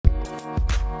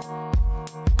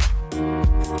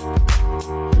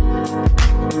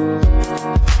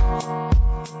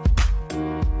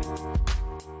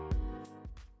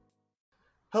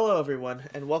everyone,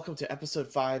 and welcome to episode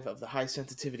 5 of the High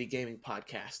Sensitivity Gaming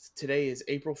Podcast. Today is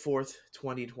April 4th,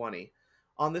 2020.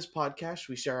 On this podcast,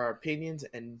 we share our opinions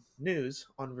and news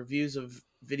on reviews of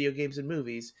video games and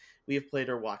movies we have played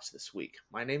or watched this week.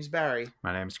 My name's Barry,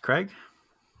 My name's Craig.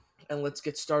 and let's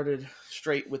get started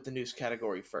straight with the news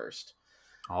category first.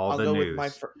 All I'll the go with news. my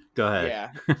first. Go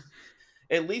ahead. Yeah.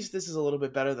 At least this is a little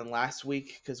bit better than last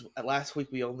week, because last week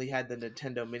we only had the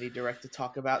Nintendo Mini Direct to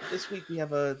talk about. This week we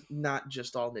have not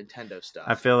just all Nintendo stuff.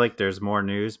 I feel like there's more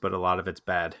news, but a lot of it's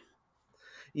bad.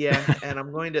 Yeah, and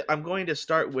I'm going to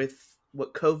start with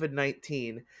what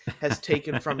COVID-19 has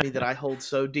taken from me that I hold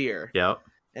so dear. Yep.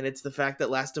 And it's the fact that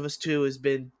Last of Us 2 has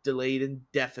been delayed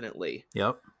indefinitely.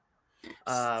 Yep.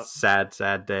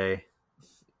 Sad day.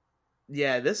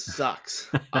 Yeah, this sucks.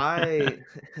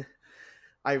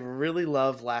 I really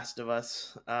love Last of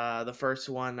Us. The first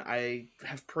one, I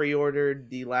have pre-ordered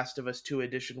the Last of Us 2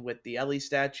 edition with the Ellie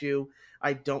statue.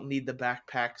 I don't need the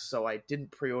backpack, so I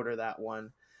didn't pre-order that one.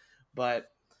 But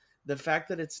the fact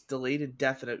that it's delayed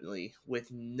indefinitely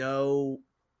with no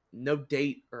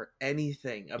date or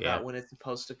anything about when it's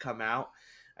supposed to come out,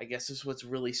 I guess is what's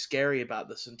really scary about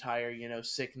this entire,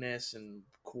 sickness and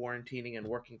quarantining and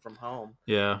working from home.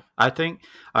 Yeah. I think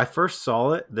I first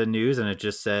saw the news, and it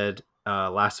just said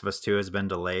Last of Us 2 has been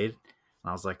delayed. And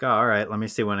I was like, oh, all right, let me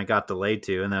see when it got delayed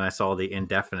to. And then I saw the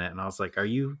indefinite, and I was like, are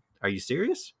you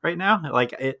serious right now?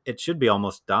 Like, it should be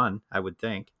almost done, I would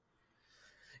think.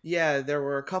 Yeah, there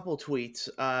were a couple tweets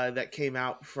that came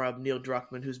out from Neil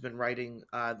Druckmann, who's been writing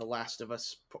The Last of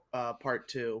Us Part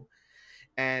 2.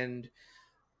 And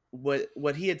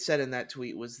what he had said in that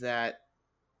tweet was that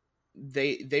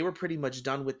they were pretty much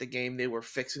done with the game. They were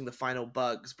fixing the final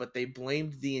bugs, but they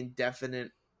blamed the indefinite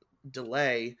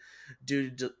delay due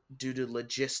to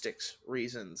logistics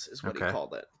reasons, is what he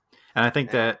called it. And I think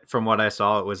that from what I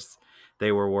saw, it was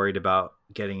they were worried about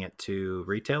getting it to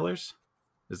retailers.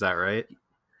 Is that right?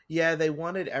 Yeah,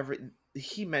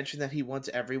 he mentioned that he wants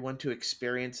everyone to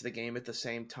experience the game at the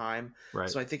same time. Right.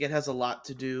 So I think it has a lot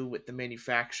to do with the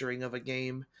manufacturing of a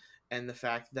game and the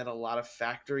fact that a lot of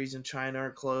factories in China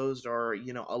are closed, or,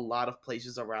 a lot of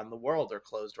places around the world are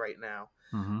closed right now.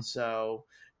 Mm-hmm. So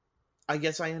I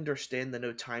guess I understand the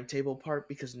no timetable part,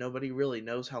 because nobody really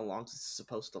knows how long it's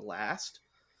supposed to last.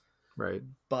 Right.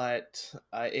 But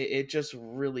it just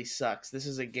really sucks. This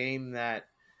is a game that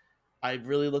I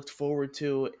really looked forward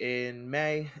to in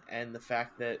May, and the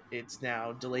fact that it's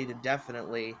now delayed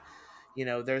indefinitely,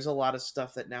 there's a lot of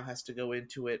stuff that now has to go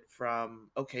into it, from,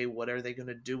 okay, what are they going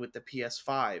to do with the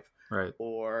PS5? Right.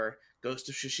 Or Ghost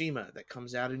of Tsushima that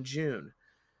comes out in June.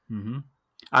 Mm-hmm.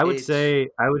 I would say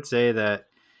that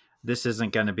this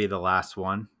isn't going to be the last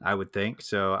one, I would think.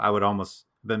 So I would almost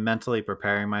been mentally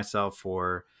preparing myself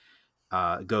for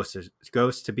Ghost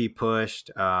to be pushed,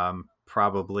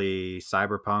 probably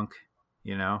Cyberpunk.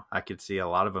 I could see a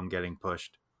lot of them getting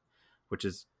pushed, which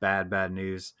is bad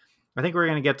news. I think we're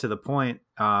going to get to the point.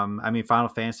 Final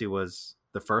Fantasy was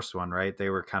the first one, right? They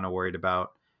were kind of worried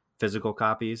about physical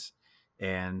copies,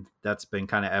 and that's been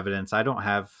kind of evidence. I don't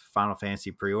have Final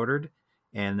Fantasy pre-ordered,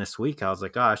 and this week I was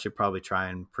like, I should probably try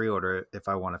and pre-order it if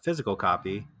I want a physical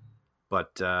copy,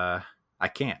 but I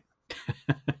can't.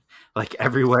 Like,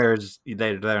 everywhere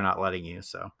they're not letting you.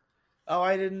 So. Oh,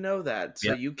 I didn't know that.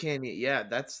 So Yep. you can't. Yeah,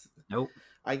 that's. Nope.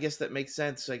 I guess that makes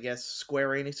sense. I guess Square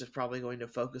Enix is probably going to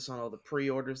focus on all the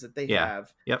pre-orders that they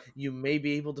have. Yep. You may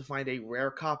be able to find a rare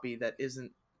copy that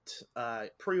isn't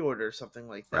pre-order or something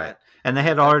like that. Right. And they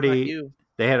had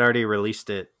already released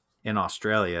it in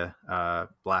Australia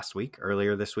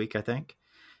earlier this week, I think,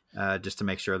 just to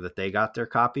make sure that they got their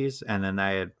copies. And then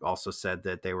they had also said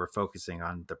that they were focusing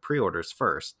on the pre-orders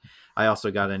first. I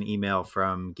also got an email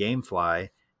from Gamefly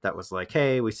that was like,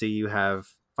 hey, we see you have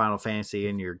Final Fantasy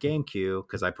in your game queue,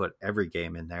 because I put every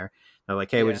game in there. They're like,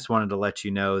 hey, we just wanted to let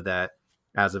you know that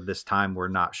as of this time, we're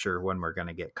not sure when we're going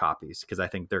to get copies, because I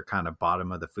think they're kind of bottom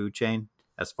of the food chain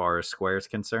as far as Square is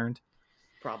concerned.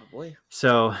 Probably.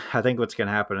 So I think what's going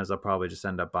to happen is I'll probably just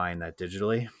end up buying that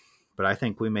digitally. But I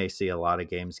think we may see a lot of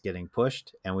games getting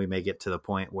pushed, and we may get to the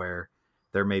point where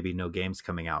there may be no games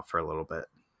coming out for a little bit.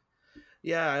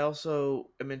 Yeah, I also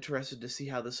am interested to see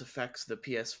how this affects the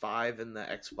PS5 and the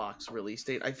Xbox release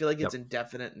date. I feel like it's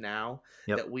indefinite now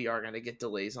that we are going to get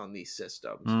delays on these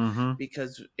systems. Mm-hmm.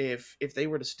 Because if they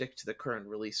were to stick to the current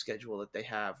release schedule that they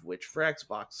have, which for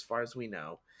Xbox, as far as we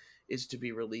know, is to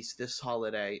be released this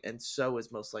holiday, and so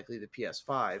is most likely the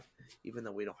PS5, even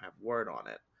though we don't have word on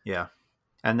it. Yeah.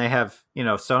 And they have,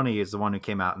 Sony is the one who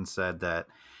came out and said that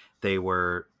they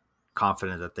were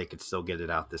confident that they could still get it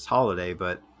out this holiday,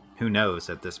 but who knows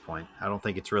at this point? I don't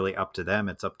think it's really up to them.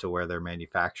 It's up to where they're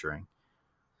manufacturing.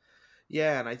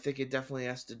 Yeah, and I think it definitely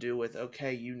has to do with,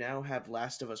 okay, you now have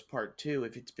Last of Us Part 2.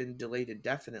 If it's been delayed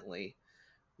indefinitely,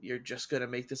 you're just going to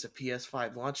make this a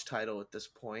PS5 launch title at this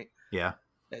point. Yeah.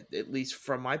 At least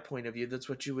from my point of view, that's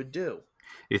what you would do.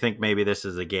 You think maybe this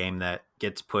is a game that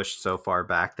gets pushed so far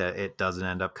back that it doesn't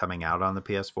end up coming out on the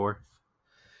PS4?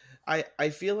 I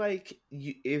feel like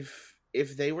if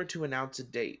they were to announce a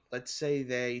date, let's say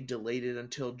they delayed it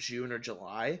until June or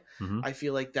July, Mm-hmm. I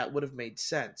feel like that would have made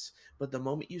sense. But the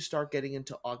moment you start getting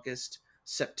into August,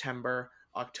 September,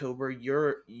 October,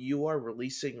 you are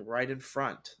releasing right in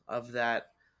front of that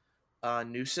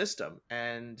new system,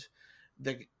 and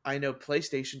I know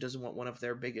PlayStation doesn't want one of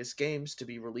their biggest games to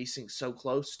be releasing so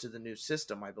close to the new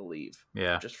system. I believe,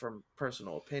 Yeah. just from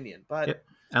personal opinion, but Yep.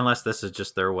 Unless this is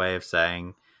just their way of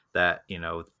saying that,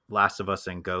 Last of Us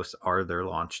and Ghosts are their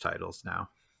launch titles now.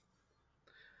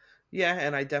 yeah,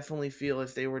 and I definitely feel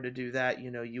if they were to do that,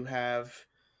 you have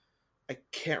I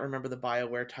can't remember the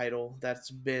BioWare title that's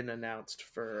been announced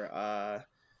for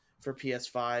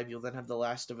PS5. You'll then have The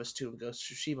Last of Us 2 and Ghost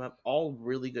of Tsushima, all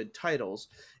really good titles.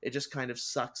 It just kind of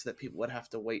sucks that people would have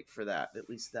to wait for that, at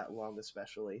least that long,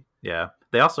 especially. Yeah.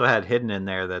 They also had hidden in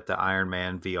there that the Iron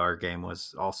Man VR game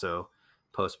was also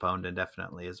postponed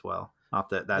indefinitely as well. Not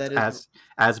that that's That is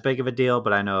as big of a deal,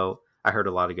 but I know I heard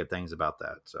a lot of good things about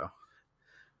that. So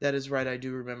that is right. I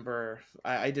do remember.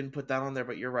 I didn't put that on there,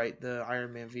 but you're right. The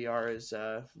Iron Man VR is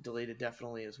delayed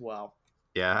indefinitely as well.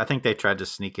 yeah, I think they tried to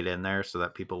sneak it in there so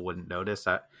that people wouldn't notice.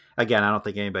 Again, I don't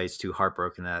think anybody's too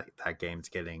heartbroken that that game's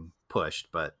getting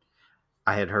pushed, but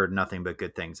I had heard nothing but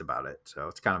good things about it, so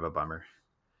it's kind of a bummer.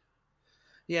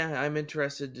 Yeah, I'm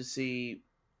interested to see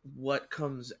what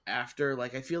comes after.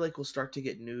 Like, I feel like we'll start to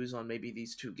get news on maybe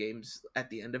these two games at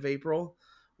the end of April,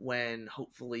 when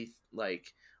hopefully,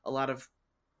 like, a lot of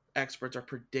experts are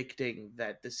predicting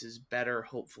that this is better,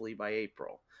 hopefully, by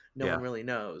April. No one Yeah, really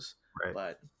knows, right.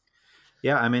 but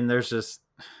Yeah, I mean, there's just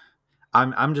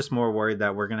I'm just more worried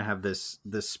that we're gonna have this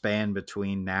span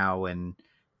between now and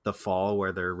the fall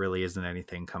where there really isn't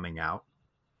anything coming out,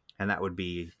 and that would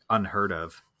be unheard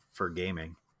of for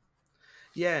gaming.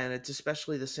 yeah, and it's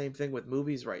especially the same thing with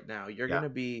movies right now. You're going Yeah,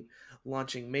 to be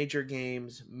launching major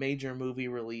games, major movie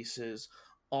releases,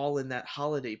 all in that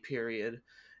holiday period.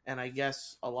 And I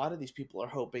guess a lot of these people are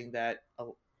hoping that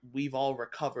we've all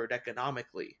recovered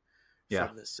economically yeah,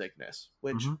 from this sickness,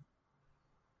 which, hmm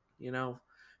you know,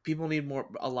 people need more.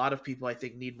 A lot of people, I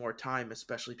think, need more time,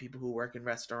 especially people who work in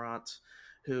restaurants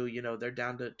who, they're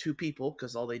down to two people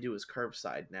because all they do is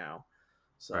curbside now.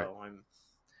 right, So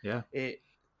yeah, it,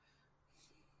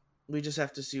 we just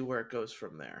have to see where it goes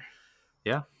from there.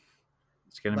 yeah.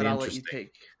 It's gonna But be I'll let you interesting.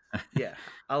 take. Yeah,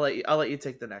 I'll let you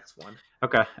take the next one.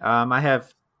 Okay, I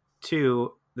have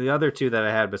two. The other two that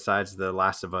I had besides The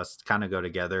Last of Us kind of go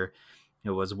together. It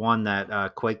was one that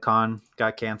QuakeCon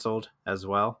got canceled as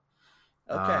well.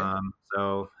 Okay.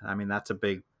 So I mean that's a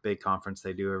big conference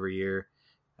they do every year.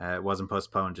 It wasn't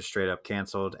postponed, just straight up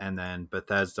canceled. And then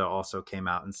Bethesda also came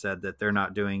out and said that they're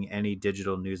not doing any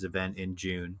digital news event in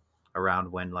June,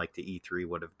 around when like the E3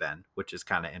 would have been, which is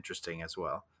kind of interesting as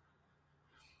well.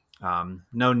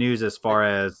 No news as I, far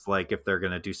as like if they're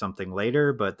going to do something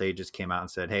later, but they just came out and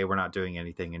said, "Hey, we're not doing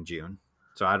anything in June."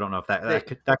 So I don't know if they, that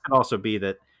could also be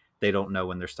that they don't know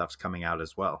when their stuff's coming out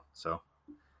as well. So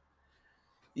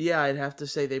yeah, I'd have to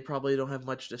say they probably don't have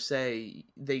much to say.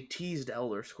 They teased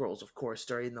Elder Scrolls, of course,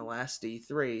 during the last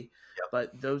E3,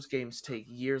 but those games take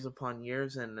years upon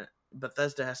years, and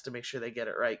Bethesda has to make sure they get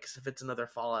it right. Because if it's another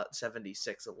Fallout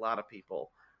 76, a lot of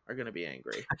people are going to be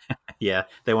angry. yeah,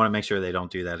 they want to make sure they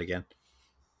don't do that again.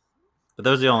 But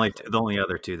those are Exactly. the only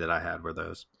other two that I had were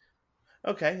those.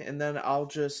 Okay, and then I'll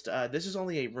just this is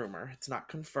only a rumor, it's not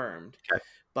confirmed. Okay.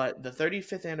 But the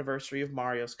 35th anniversary of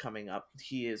Mario's coming up.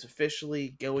 He is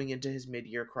officially going into his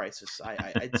mid-year crisis,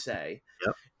 I'd say.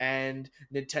 Yep. And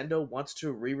Nintendo wants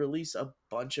to re-release a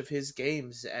bunch of his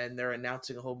games, and they're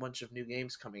announcing a whole bunch of new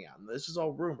games coming out. And this is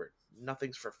all rumored.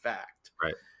 Nothing's for fact.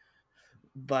 Right.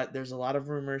 But there's a lot of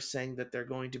rumors saying that they're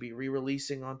going to be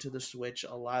re-releasing onto the Switch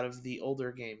a lot of the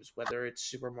older games, whether it's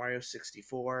Super Mario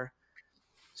 64,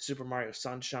 Super Mario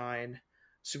Sunshine,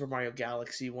 Super Mario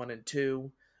Galaxy 1 and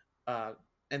 2. Uh,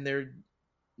 and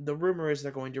the rumor is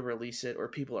they're going to release it, or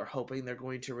people are hoping they're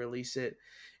going to release it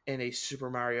in a Super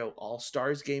Mario All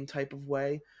Stars game type of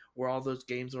way, where all those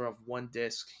games are of one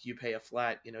disc. You pay a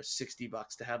flat,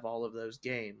 $60 to have all of those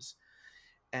games,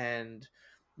 and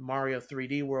Mario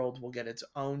 3D World will get its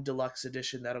own deluxe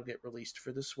edition that'll get released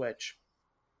for the Switch,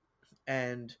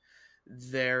 and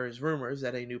there's rumors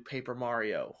that a new Paper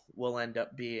Mario will end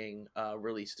up being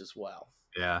released as well.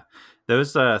 Yeah.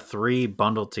 Those three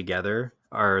bundled together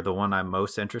are the one I'm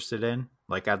most interested in.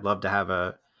 Like I'd love to have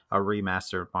a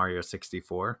remastered Mario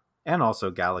 64 and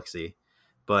also Galaxy,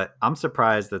 but I'm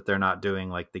surprised that they're not doing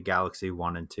like the Galaxy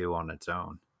 1 and 2 on its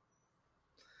own.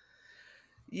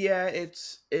 Yeah, it.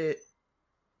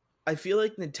 I feel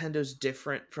like Nintendo's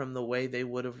different from the way they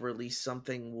would have released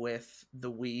something with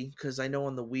the Wii, because I know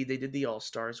on the Wii they did the All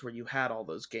Stars where you had all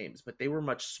those games, but they were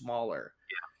much smaller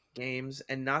games,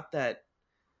 and not that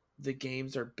the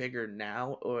games are bigger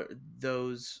now, or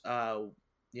those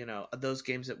those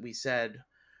games that we said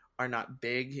are not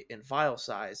big in file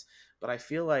size, but I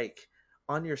feel like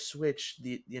on your Switch,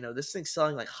 this thing's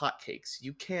selling like hotcakes.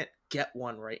 You can't get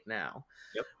one right now.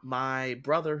 Yep. My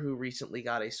brother, who recently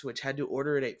got a Switch, had to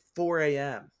order it at 4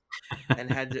 a.m.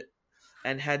 and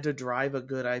had to drive a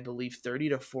good, I believe, 30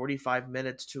 to 45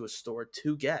 minutes to a store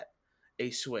to get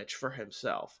a Switch for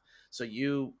himself. So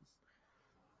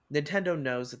Nintendo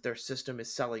knows that their system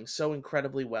is selling so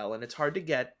incredibly well, and it's hard to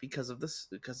get because of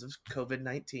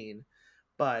COVID-19,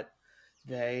 but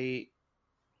they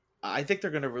I think they're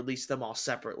going to release them all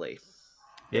separately.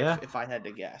 Yeah, If I had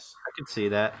to guess, I could see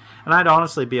that, and I'd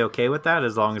honestly be okay with that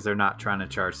as long as they're not trying to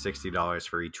charge $60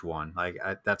 for each one. Like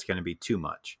that's going to be too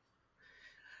much.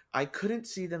 I couldn't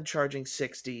see them charging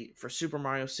 60 for Super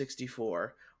Mario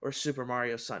 64 or Super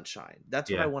Mario Sunshine.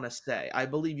 That's what I Yeah, want to say. I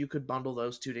believe you could bundle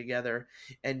those two together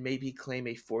and maybe claim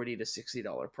a $40 to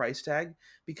 $60 price tag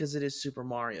because it is Super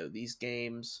Mario. These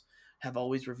games have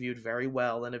always reviewed very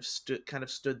well and have kind of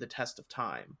stood the test of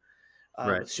time.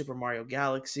 right. With Super Mario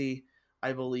Galaxy,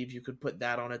 I believe you could put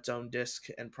that on its own disc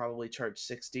and probably charge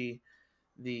 60.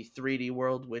 The 3D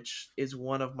World, which is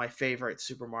one of my favorite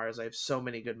Super Marios. I have so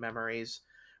many good memories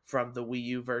from the Wii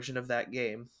U version of that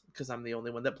game because I'm the only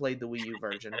one that played the Wii U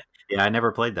version. Yeah, I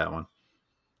never played that one.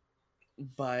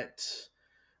 But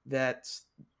that's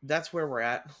that's where we're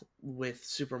at with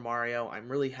Super Mario. I'm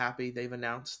really happy they've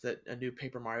announced that a new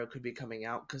Paper Mario could be coming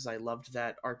out because I loved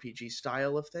that RPG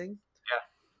style of thing. Yeah,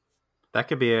 that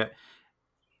could be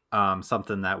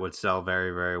something that would sell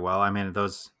very, very well. I mean,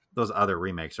 those other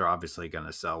remakes are obviously going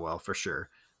to sell well for sure,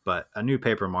 but a new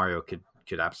Paper Mario could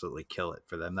absolutely kill it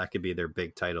for them. That could be their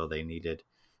big title they needed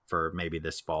for maybe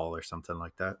this fall or something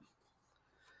like that.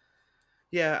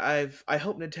 Yeah, I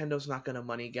hope Nintendo's not going to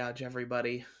money gouge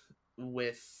everybody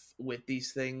with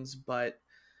these things, but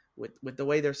with the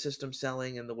way their system's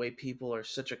selling and the way people are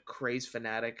such a craze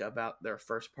fanatic about their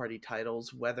first party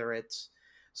titles, whether it's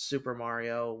Super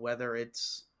Mario, whether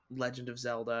it's Legend of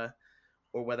Zelda,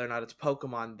 or whether or not it's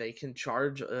Pokemon, they can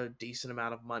charge a decent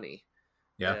amount of money,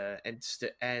 Yeah,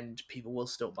 and people will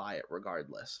still buy it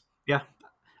regardless. yeah.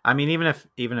 I mean,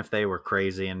 even if they were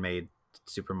crazy and made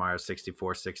Super Mario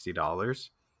 64 $60,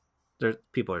 there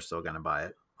people are still going to buy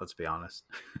it. Let's be honest.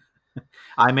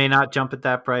 I may not jump at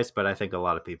that price, but I think a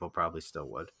lot of people probably still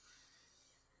would.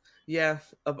 Yeah,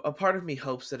 a part of me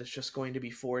hopes that it's just going to be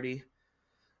 40.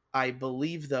 I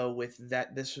believe though with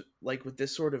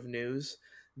this sort of news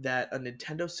that a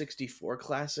Nintendo 64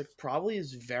 classic probably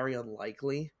is very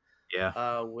unlikely.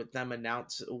 Yeah, With them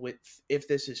announce with if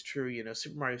this is true,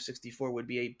 Super Mario 64 would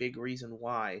be a big reason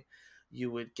why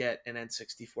you would get an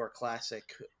N64 classic.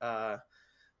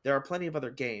 There are plenty of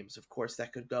other games, of course,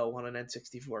 that could go on an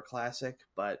N64 classic,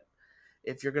 but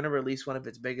if you're going to release one of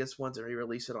its biggest ones and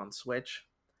re-release it on Switch,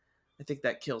 I think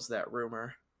that kills that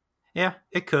rumor. yeah,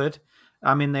 it could.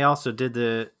 I mean, they also did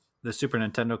the Super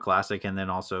Nintendo Classic, and then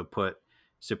also put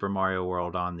Super Mario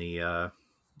World on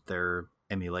their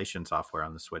emulation software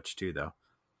on the Switch too, though.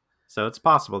 So it's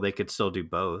possible they could still do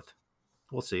both.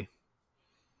 We'll see.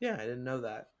 Yeah, I didn't know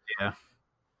that. Yeah.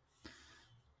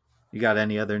 You got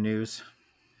any other news?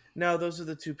 No, those are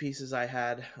the two pieces I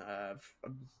had.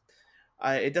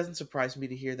 It doesn't surprise me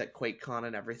to hear that QuakeCon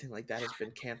and everything like that has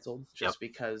been canceled, Yep. just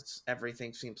because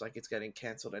everything seems like it's getting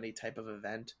canceled. Any type of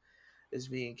event is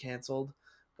being canceled,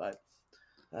 but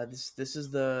this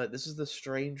is the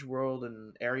strange world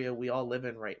and area we all live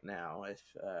in right now. If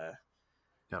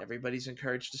Yep. everybody's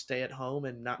encouraged to stay at home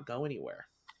and not go anywhere.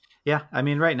 Yeah, I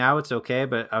mean, right now it's okay,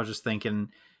 but I was just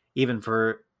thinking, even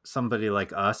for somebody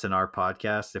like us and our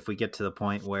podcast, if we get to the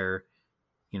point where,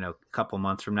 a couple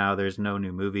months from now, there's no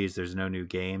new movies, there's no new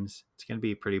games, it's going to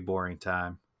be a pretty boring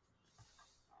time.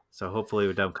 So hopefully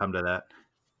we don't come to that.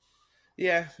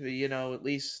 Yeah, at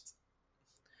least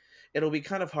it'll be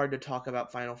kind of hard to talk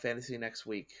about Final Fantasy next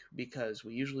week because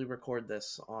we usually record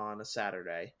this on a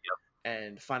Saturday,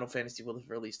 and Final Fantasy will have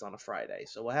released on a Friday.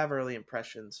 So we'll have early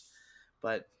impressions,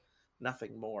 but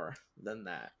nothing more than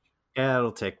that. Yeah,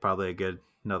 it'll take probably a good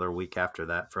another week after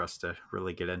that for us to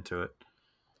really get into it.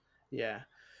 Yeah.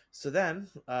 So then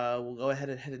we'll go ahead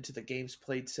and head into the games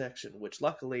played section, which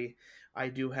luckily I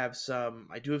do have some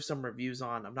reviews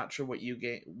on. I'm not sure what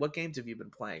games have you been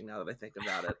playing now that I think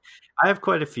about it. I have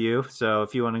quite a few, so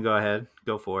if you want to go ahead,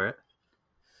 go for it.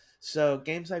 So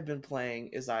games I've been playing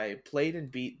is I played and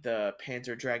beat the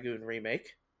Panzer Dragoon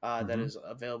remake that Hmm. is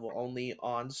available only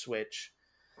on Switch.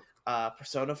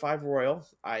 Persona 5 Royal,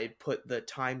 I put the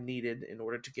time needed in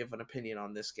order to give an opinion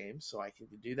on this game, so I can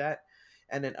do that.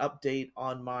 And an update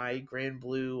on my Grand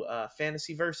Blue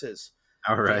Fantasy Versus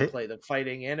All right. gameplay, the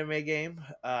fighting anime game.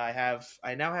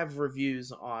 I now have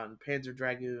reviews on Panzer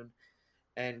Dragoon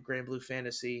and Grand Blue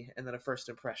Fantasy, and then a first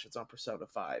impressions on Persona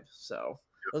 5. So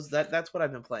that's what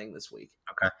I've been playing this week.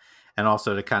 Okay. And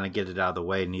also to kind of get it out of the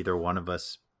way, neither one of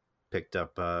us picked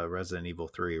up Resident Evil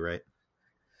 3, right?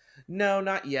 No,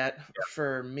 not yet.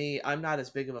 For me, I'm not as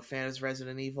big of a fan as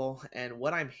Resident Evil, and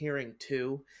what I'm hearing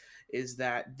too is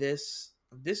that this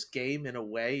game in a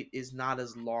way is not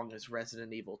as long as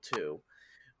Resident Evil 2.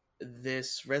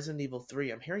 This Resident Evil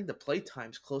 3, I'm hearing the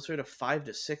playtime's closer to 5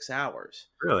 to 6 hours.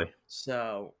 Really?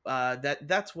 So,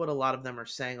 that's what a lot of them are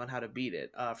saying on how to beat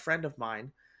it. A friend of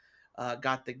mine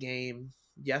got the game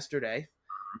yesterday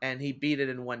and he beat it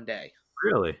in 1 day.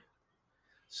 Really?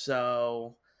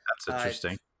 So, That's uh,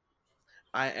 interesting.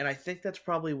 I think that's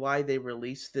probably why they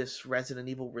released this Resident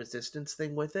Evil Resistance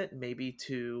thing with it, maybe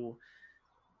to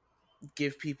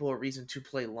give people a reason to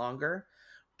play longer.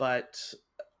 But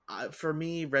for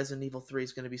me, Resident Evil 3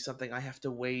 is going to be something I have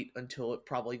to wait until it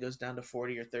probably goes down to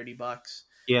 40 or 30 bucks,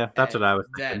 Yeah, that's what and I was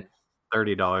thinking.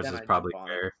 $30 then is I jump probably on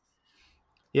it. fair.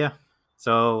 Yeah.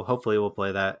 So hopefully we'll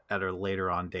play that at a later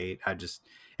on date.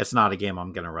 It's not a game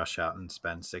I'm gonna rush out and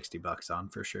spend $60 on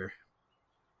for sure.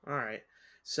 All right.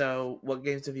 So, what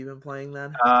games have you been playing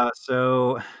then?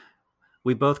 So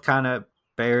we both kind of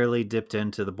barely dipped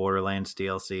into the Borderlands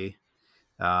DLC.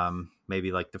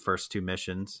 Maybe like the first two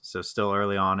missions. So still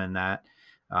early on in that.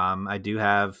 I do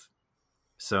have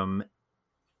some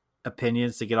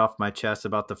opinions to get off my chest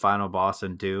about the final boss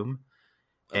in Doom.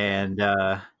 Okay. And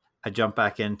I jumped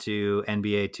back into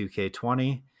NBA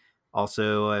 2K20.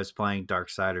 Also, I was playing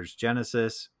Darksiders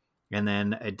Genesis. And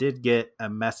then I did get a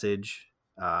message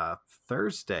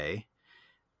Thursday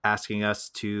asking us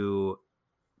to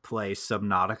play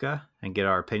Subnautica and get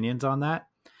our opinions on that.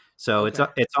 So Okay.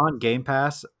 it's on Game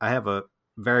Pass. I have a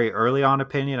very early on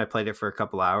opinion. I played it for a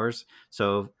couple hours.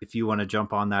 So if you want to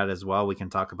jump on that as well, we can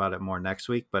talk about it more next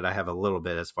week. But I have a little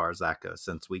bit as far as that goes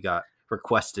since we got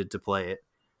requested to play it.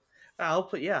 I'll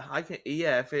put yeah, I can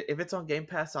yeah, if it's on Game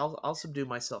Pass, I'll subdue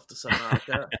myself to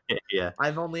Subnautica. Yeah.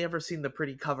 I've only ever seen the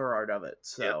pretty cover art of it, Yep.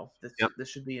 so Yep. this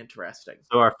should be interesting.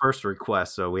 So our first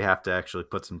request, so we have to actually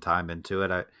put some time into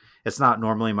it. It's not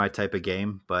normally my type of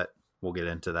game, but we'll get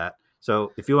into that.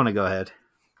 So if you want to go ahead.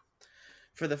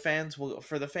 For the fans we'll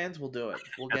do it.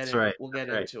 That's right. We'll get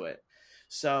That's right. into it.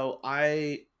 So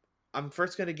I'm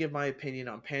first going to give my opinion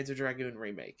on Panzer Dragoon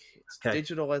remake. It's Okay.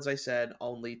 digital as I said,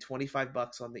 only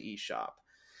 $25 on the eShop.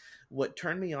 What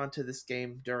turned me on to this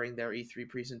game during their E3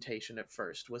 presentation at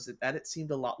first was that it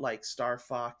seemed a lot like Star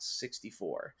Fox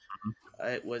 64.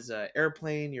 It was an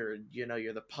airplane, you're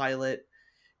the pilot,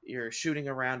 you're shooting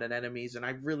around at enemies, and I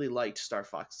really liked Star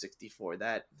Fox 64.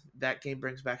 That game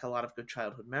brings back a lot of good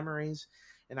childhood memories,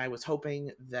 and I was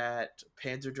hoping that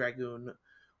Panzer Dragoon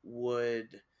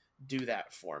would do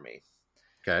that for me.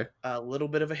 Okay. A little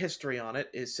bit of a history on it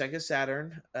is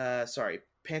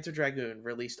Panzer Dragoon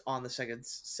released on the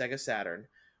Sega Saturn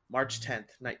March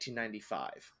 10th,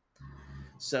 1995.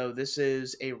 So this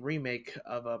is a remake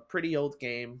of a pretty old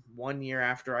game 1 year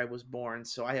after I was born,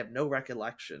 so I have no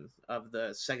recollection of the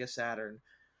Sega Saturn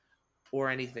or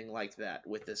anything like that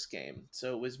with this game.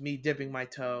 So it was me dipping my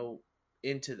toe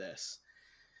into this.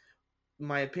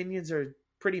 My opinions are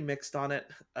pretty mixed on it.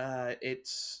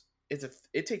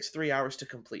 It takes 3 hours to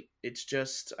complete. It's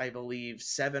just I believe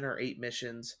 7 or 8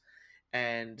 missions,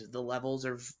 and the levels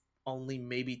are only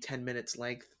maybe 10 minutes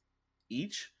length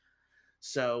each.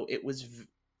 So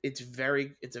it's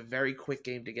a very quick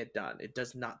game to get done. It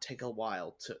does not take a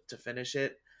while to finish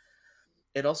it.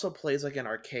 It also plays like an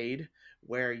arcade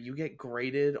where you get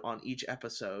graded on each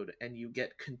episode and you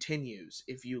get continues.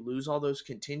 If you lose all those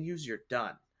continues, you're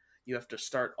done. You have to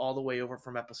start all the way over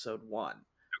from episode 1,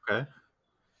 Okay.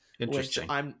 which Interesting.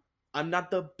 I'm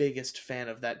not the biggest fan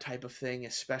of that type of thing,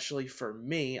 especially for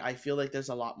me. I feel like there's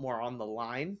a lot more on the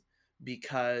line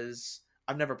because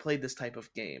I've never played this type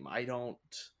of game. I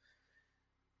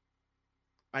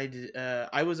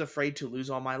was afraid to lose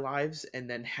all my lives and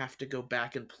then have to go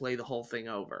back and play the whole thing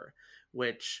over,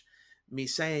 which me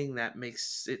saying that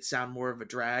makes it sound more of a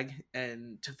drag.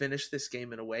 And to finish this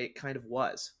game in a way, it kind of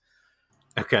was.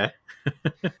 Okay.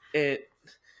 It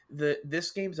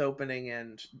this game's opening,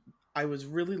 and I was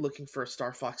really looking for a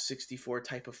Star Fox 64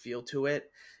 type of feel to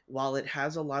it. While it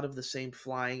has a lot of the same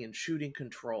flying and shooting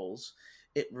controls,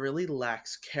 it really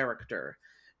lacks character.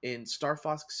 In Star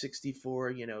Fox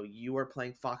 64, you are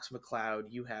playing Fox McCloud.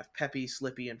 You have Peppy,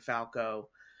 Slippy, and Falco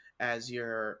as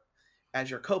your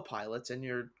co-pilots, and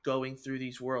you're going through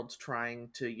these worlds trying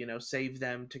to, save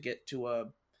them to get to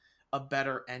a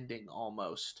better ending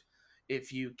almost.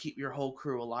 If you keep your whole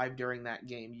crew alive during that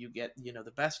game, you get,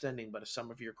 the best ending, but if some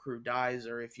of your crew dies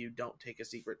or if you don't take a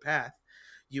secret path,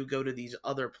 you go to these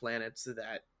other planets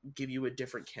that give you a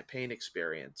different campaign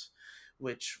experience,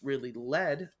 which really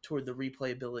led toward the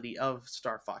replayability of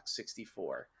Star Fox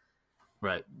 64.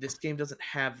 Right. This game doesn't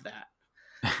have that.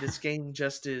 This game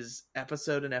just is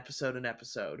episode and episode and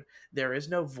episode. There is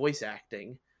no voice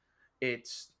acting.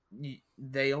 It's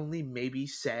they only maybe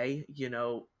say,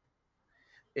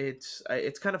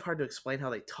 it's kind of hard to explain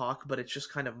how they talk, but it's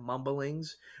just kind of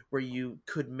mumblings where you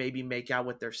could maybe make out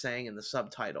what they're saying in the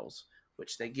subtitles,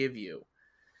 which they give you.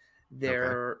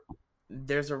 Okay.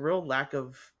 There's a real lack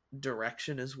of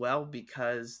direction as well,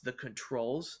 because the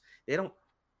controls, they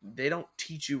don't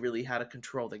teach you really how to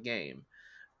control the game.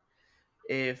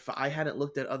 If I hadn't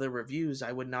looked at other reviews,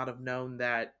 I would not have known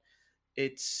that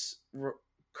it's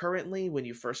currently, when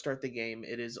you first start the game,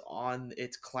 it is on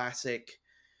its classic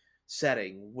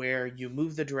setting where you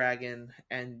move the dragon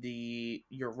and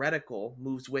your reticle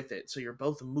moves with it, so you're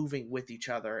both moving with each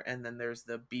other, and then there's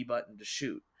the B button to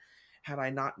shoot. Had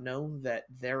I not known that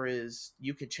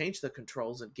you could change the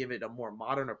controls and give it a more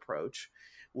modern approach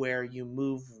where you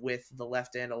move with the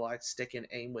left analog stick and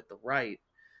aim with the right,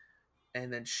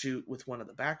 and then shoot with one of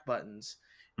the back buttons,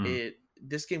 Mm.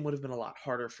 this game would have been a lot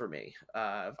harder for me.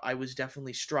 I was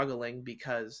definitely struggling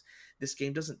because this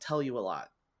game doesn't tell you a lot.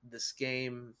 This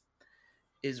game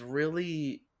is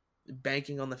really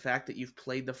banking on the fact that you've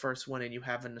played the first one and you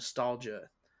have a nostalgia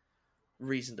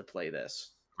reason to play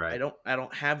this. I Right. don't I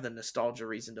don't have the nostalgia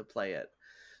reason to play it.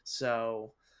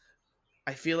 So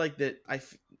I feel like that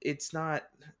it's not,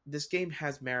 this game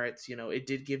has merits, it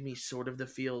did give me sort of the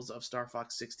feels of Star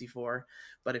Fox 64,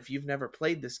 but if you've never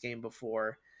played this game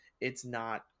before, it's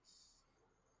not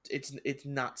it's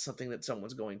not something that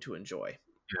someone's going to enjoy.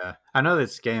 Yeah. I know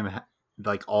this game,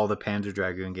 like all the Panzer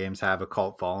Dragoon games, have a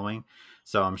cult following.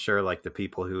 So I'm sure like the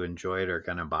people who enjoy it are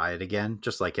going to buy it again,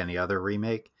 just like any other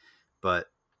remake. But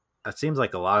it seems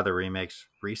like a lot of the remakes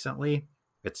recently,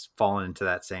 it's fallen into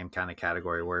that same kind of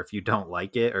category where if you don't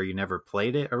like it or you never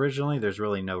played it originally, there's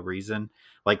really no reason.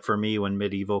 Like for me, when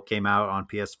Medieval came out on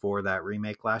PS4, that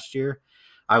remake last year,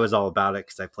 I was all about it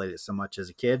because I played it so much as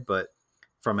a kid. But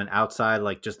from an outside,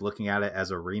 like just looking at it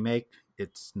as a remake,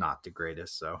 it's not the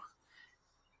greatest. So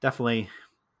definitely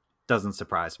doesn't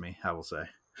surprise me, I will say.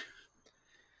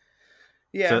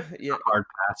 So Yeah, it's yeah. a hard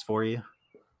pass for you.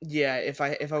 Yeah, if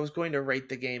I was going to rate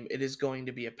the game, it is going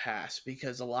to be a pass,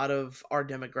 because a lot of our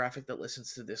demographic that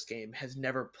listens to this game has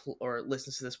never or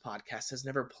listens to this podcast has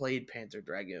never played Panzer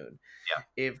Dragoon. Yeah.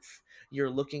 If you're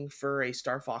looking for a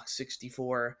Star Fox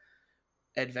 64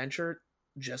 adventure,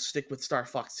 just stick with Star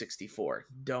Fox 64.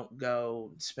 Don't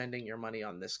go spending your money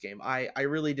on this game. I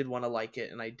really did want to like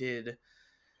it, and I did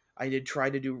try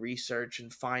to do research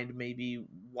and find maybe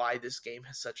why this game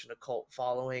has such an occult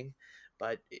following,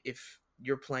 but if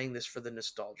you're playing this for the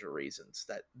nostalgia reasons,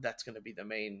 that's going to be the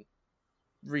main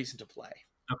reason to play.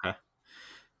 Okay.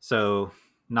 So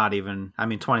not even, I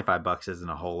mean, $25 isn't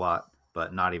a whole lot,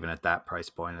 but not even at that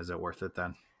price point is it worth it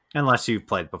then? Unless you've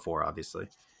played before, obviously.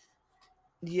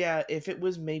 Yeah, if it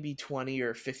was maybe 20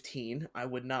 or 15, I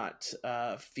would not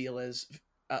feel as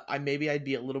I maybe I'd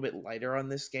be a little bit lighter on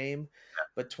this game,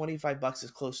 but $25 is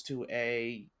close to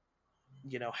a,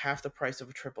 half the price of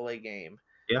a AAA game.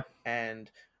 Yeah.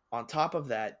 And on top of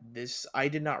that, this I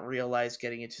did not realize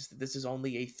getting into this is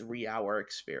only a 3-hour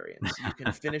experience. You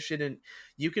can finish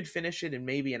it in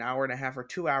maybe an hour and a half or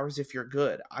 2 hours if you're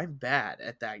good. I'm bad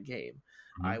at that game.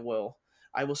 Mhm.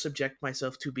 I will subject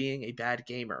myself to being a bad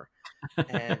gamer,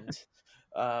 and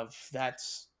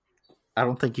that's I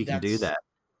don't think you can do that's that.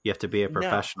 You have to be a no.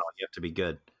 professional. You have to be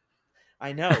good.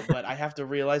 I know, but I have to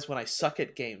realize when I suck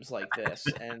at games like this,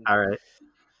 All right.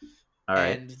 All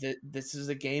right. and this is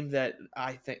a game that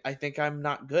I think I'm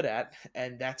not good at,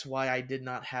 and that's why I did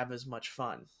not have as much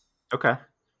fun. Okay.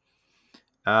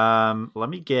 Let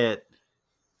me get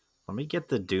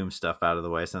the Doom stuff out of the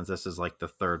way since this is like the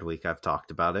third week I've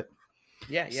talked about it.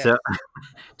 Yeah, yeah. So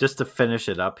just to finish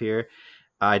it up here,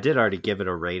 I did already give it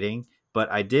a rating, but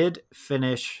I did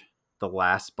finish the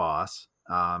last boss.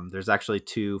 There's actually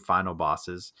two final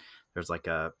bosses. There's like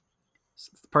a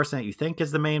person that you think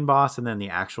is the main boss, and then the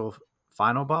actual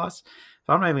final boss.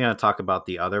 So I'm not even going to talk about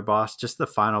the other boss. Just the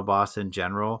final boss in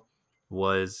general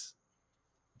was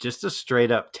just a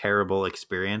straight up terrible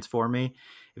experience for me.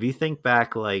 If you think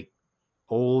back, like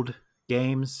old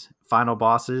games, final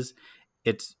bosses,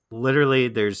 it's literally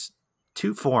there's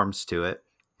two forms to it.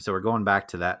 So we're going back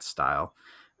to that style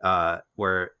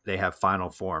where they have final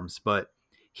forms, but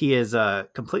he is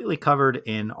completely covered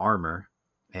in armor,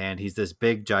 and he's this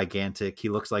big, gigantic. He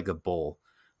looks like a bull.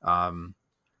 Um,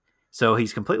 so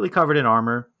he's completely covered in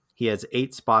armor. He has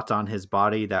 8 spots on his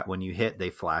body that when you hit, they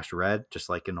flash red, just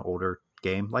like an older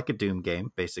game, like a Doom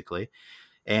game, basically.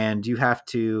 And you have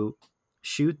to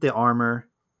shoot the armor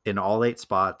in all 8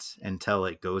 spots until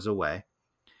it goes away.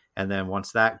 And then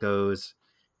once that goes,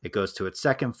 it goes to its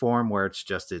second form where it's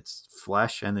just its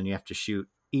flesh. And then you have to shoot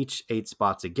each 8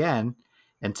 spots again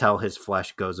until his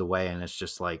flesh goes away. And it's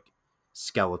just like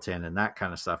skeleton and that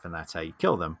kind of stuff. And that's how you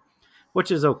kill them,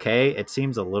 which is okay. It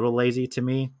seems a little lazy to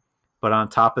me. But on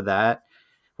top of that,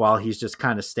 while he's just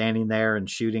kind of standing there and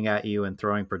shooting at you and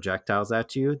throwing projectiles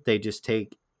at you, they just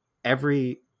take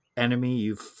every enemy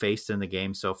you've faced in the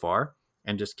game so far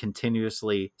and just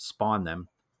continuously spawn them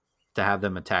to have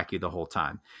them attack you the whole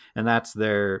time. And that's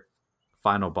their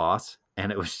final boss.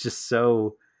 And it was just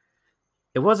so,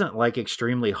 it wasn't like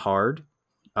extremely hard.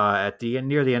 At the end,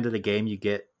 near the end of the game, you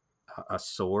get a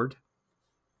sword,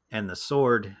 and the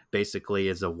sword basically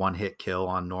is a one-hit kill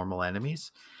on normal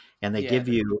enemies. And they Yeah.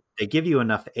 give you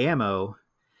enough ammo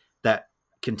that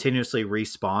continuously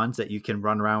respawns that you can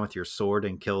run around with your sword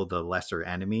and kill the lesser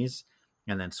enemies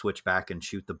and then switch back and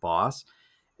shoot the boss.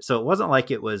 So it wasn't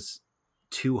like it was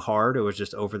too hard. It was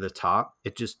just over the top.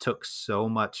 It just took so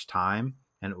much time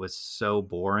and it was so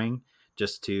boring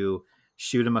just to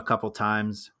shoot him a couple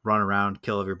times, run around,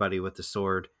 kill everybody with the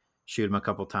sword, shoot him a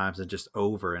couple times, and just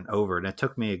over and over. And it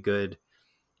took me a good,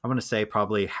 I'm going to say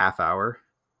probably half hour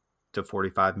to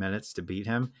 45 minutes to beat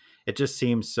him. It just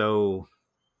seems so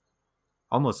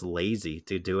almost lazy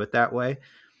to do it that way.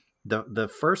 The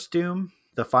first Doom,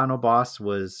 the final boss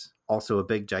was also a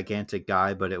big gigantic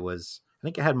guy, but it was, I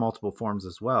think it had multiple forms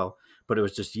as well, but it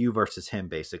was just you versus him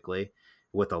basically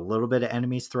with a little bit of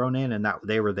enemies thrown in, and that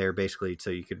they were there basically so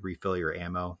you could refill your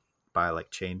ammo by like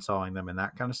chainsawing them and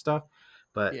that kind of stuff.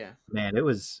 But Yeah. man, it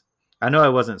was, I know I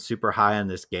wasn't super high on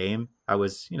this game. I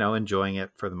was, enjoying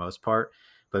it for the most part.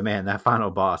 But man, that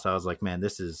final boss, I was like, man,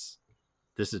 this is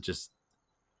just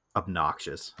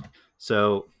obnoxious.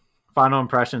 So, final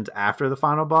impressions after the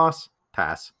final boss,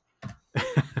 pass.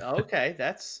 Okay,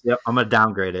 that's Yep, I'm gonna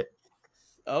downgrade it.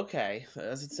 okay.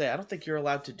 As I say, I don't think you're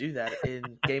allowed to do that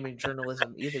in gaming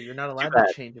journalism either. You're not Too allowed to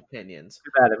bad. change opinions.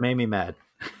 Too bad. It made me mad.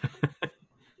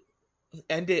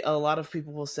 And a lot of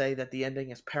people will say that the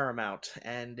ending is paramount,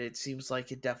 and it seems like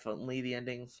it definitely the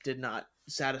ending did not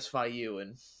satisfy you in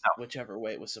No, whichever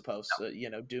way it was supposed no.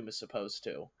 to. Doom is supposed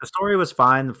to. The story was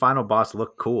fine. The final boss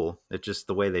looked cool. It just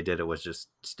the way they did it was just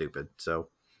stupid. So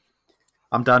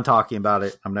I'm done talking about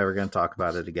it. I'm never gonna talk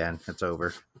about it again. It's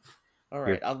over. All You're,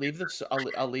 right, I'll leave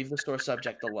the store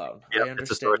subject alone. yep, I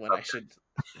it's a story. understand when I should.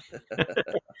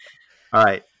 All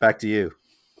right, back to you.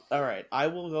 All right, I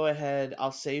will go ahead.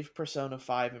 I'll save Persona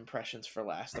 5 impressions for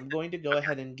last. I'm going to go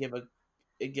ahead and give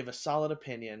a solid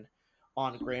opinion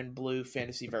on Grand Blue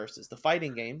Fantasy Versus, the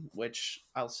fighting game, which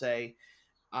I'll say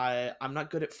I'm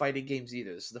not good at fighting games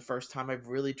either. This is the first time I've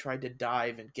really tried to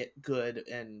dive and get good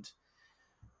and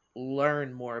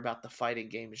learn more about the fighting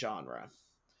game genre.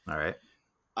 All right.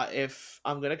 If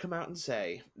I'm going to come out and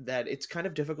say that it's kind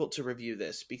of difficult to review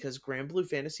this because Grand Blue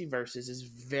Fantasy Versus is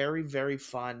very, very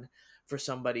fun for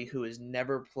somebody who has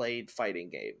never played fighting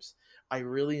games. I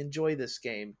really enjoy this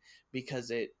game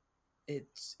because it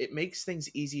makes things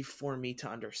easy for me to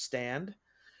understand,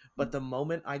 but the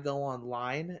moment I go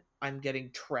online, I'm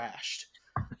getting trashed.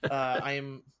 I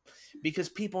am because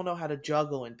people know how to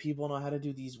juggle and people know how to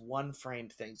do these one frame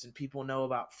things and people know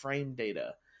about frame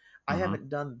data. I Mm-hmm. haven't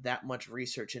done that much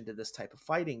research into this type of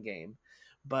fighting game,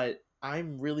 but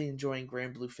I'm really enjoying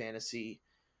Grand Blue Fantasy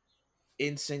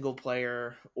in single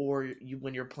player or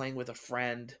when you're playing with a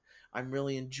friend. I'm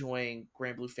really enjoying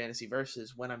Grand Blue Fantasy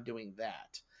Versus when I'm doing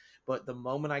that. But the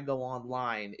moment I go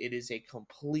online, it is a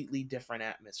completely different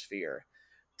atmosphere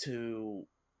to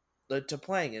to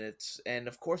playing, and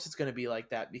of course it's going to be like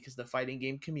that because the fighting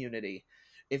game community,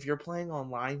 if you're playing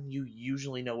online, you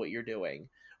usually know what you're doing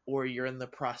or you're in the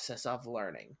process of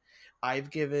learning.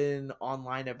 I've given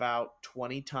online about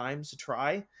 20 times a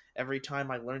try. Every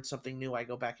time I learn something new, I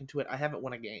go back into it. I haven't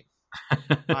won a game.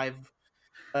 I've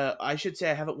I should say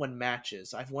I haven't won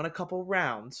matches. I've won a couple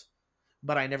rounds,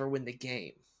 but I never win the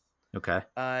game. Okay.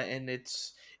 And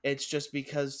it's just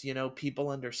because people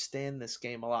understand this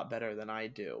game a lot better than I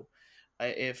do.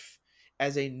 If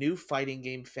as a new fighting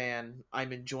game fan,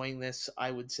 I'm enjoying this.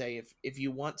 I would say if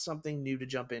you want something new to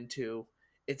jump into,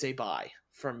 it's a buy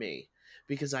for me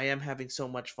because I am having so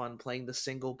much fun playing the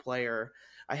single player.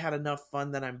 I had enough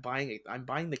fun that I'm buying it. I'm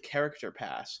buying the character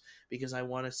pass because I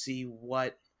want to see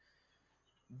what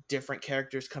different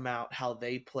characters come out, how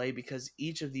they play, because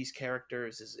each of these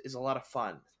characters is a lot of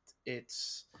fun.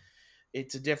 It's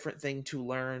it's a different thing to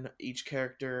learn. Each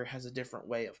character has a different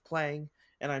way of playing,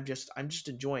 and I'm just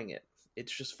enjoying it.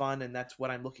 It's just fun, and that's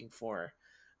what I'm looking for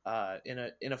in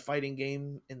a fighting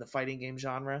game, in the fighting game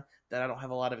genre that I don't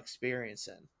have a lot of experience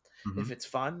in. Mm-hmm. If it's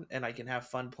fun and I can have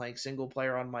fun playing single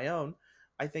player on my own,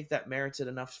 I think that merits it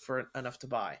enough to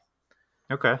buy.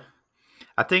 Okay.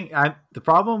 I think the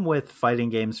problem with fighting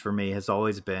games for me has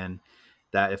always been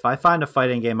that if I find a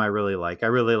fighting game I really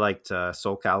liked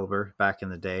Soul Calibur back in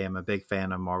the day. I'm a big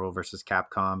fan of Marvel versus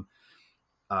Capcom.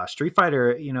 Street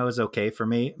Fighter, is okay for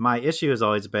me. My issue has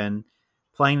always been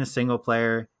playing the single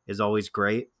player is always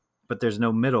great, but there's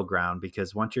no middle ground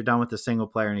because once you're done with the single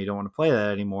player and you don't want to play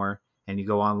that anymore and you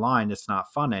go online, it's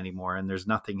not fun anymore and there's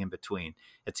nothing in between.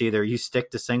 It's either you stick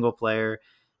to single player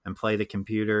and play the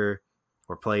computer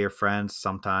or play your friends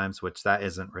sometimes, which that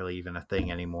isn't really even a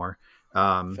thing anymore.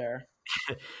 Fair.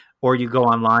 Or you go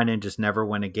online and just never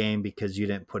win a game because you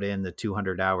didn't put in the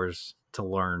 200 hours to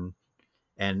learn.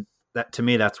 And that, to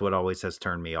me, that's what always has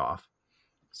turned me off.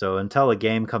 So until a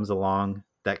game comes along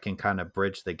that can kind of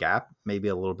bridge the gap, maybe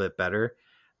a little bit better,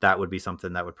 that would be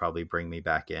something that would probably bring me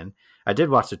back in. I did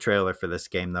watch the trailer for this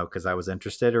game though because I was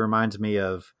interested. It reminds me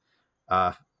of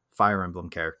Fire Emblem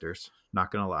characters.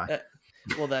 Not gonna lie.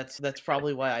 Well, that's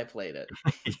probably why I played it.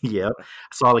 Yep, I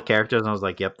saw the characters and I was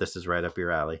like, "Yep, this is right up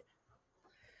your alley."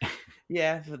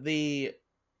 Yeah, the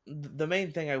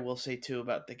main thing I will say too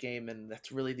about the game, and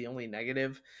that's really the only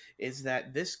negative, is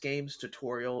that this game's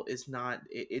tutorial is not.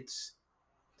 It's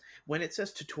when it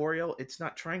says tutorial, it's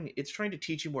not trying. It's trying to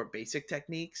teach you more basic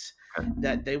techniques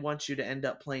that they want you to end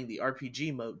up playing the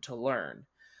RPG mode to learn.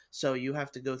 So you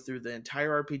have to go through the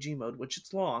entire RPG mode, which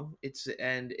it's long.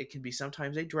 And it can be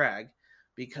sometimes a drag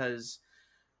because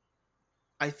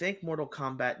I think Mortal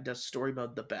Kombat does story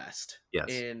mode the best Yes.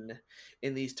 in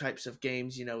these types of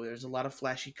games. There's a lot of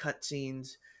flashy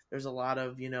cutscenes. There's a lot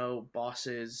of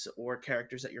bosses or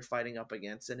characters that you're fighting up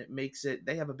against, and it makes it.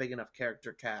 They have a big enough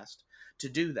character cast to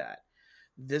do that.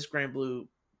 This Grand Blue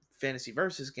Fantasy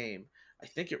Versus game, I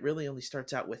think it really only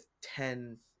starts out with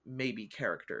 10 maybe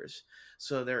characters,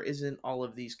 so there isn't all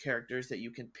of these characters that you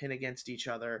can pin against each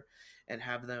other and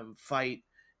have them fight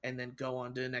and then go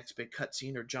on to the next big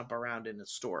cutscene or jump around in a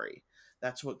story.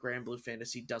 That's what Grand Blue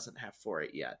Fantasy doesn't have for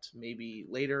it yet. Maybe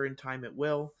later in time it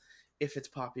will, if it's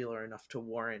popular enough to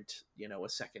warrant, a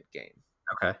second game.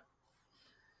 Okay.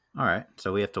 All right.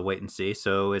 So we have to wait and see.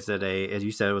 So is it as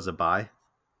you said, it was a buy?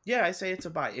 Yeah, I say it's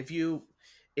a buy. If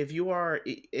you're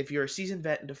a seasoned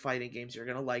vet into fighting games, you're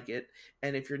gonna like it.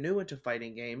 And if you're new into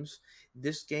fighting games,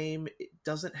 this game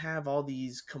doesn't have all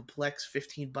these complex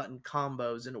 15-button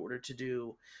combos in order to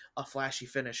do a flashy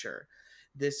finisher.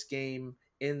 This game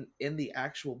in the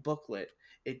actual booklet,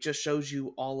 it just shows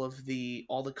you all the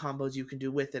combos you can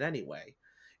do with it anyway.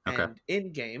 Okay. And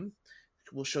in game,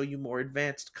 will show you more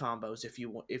advanced combos if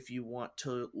you want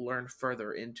to learn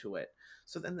further into it.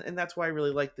 So then, and that's why I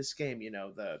really like this game.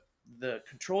 The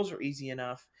controls are easy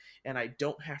enough, and I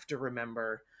don't have to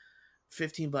remember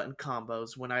 15-button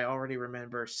combos when I already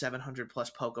remember 700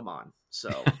 plus Pokemon.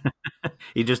 So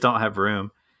You just don't have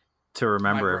room to my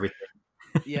remember bra-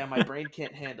 everything. yeah, my brain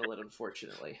can't handle it,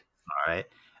 unfortunately. All right.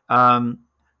 Um,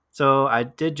 so I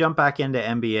did jump back into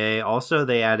NBA. Also,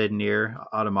 they added Near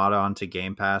Automata onto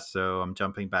Game Pass, so I'm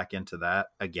jumping back into that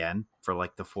again for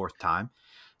like the fourth time.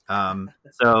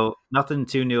 So nothing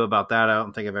too new about that. I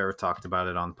don't think I've ever talked about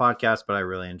it on the podcast, but I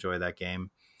really enjoy that game.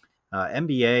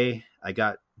 NBA, I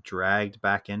got dragged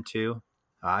back into.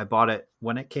 I bought it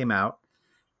when it came out,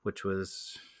 which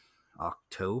was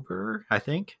October, I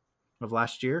think, of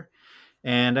last year.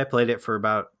 And I played it for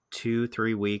about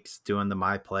 2-3 weeks doing the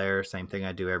My Player, same thing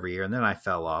I do every year. And then I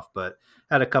fell off, but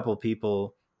I had a couple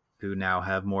people who now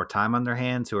have more time on their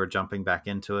hands who are jumping back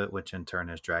into it, which in turn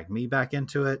has dragged me back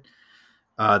into it.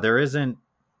 There isn't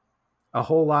a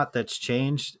whole lot that's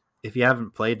changed. If you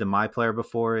haven't played the My Player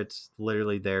before, it's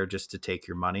literally there just to take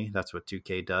your money. That's what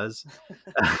 2K does.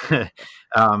 That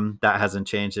hasn't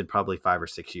changed in probably 5 or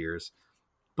 6 years.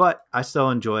 But I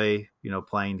still enjoy,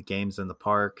 playing the games in the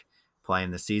park, playing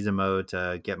the season mode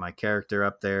to get my character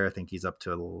up there. I think he's up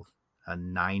to a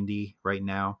 90 right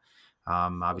now.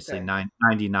 Obviously, Okay.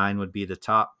 99 would be the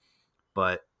top.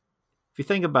 But if you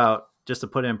think about, just to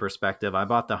put it in perspective, I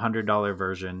bought the $100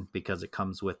 version because it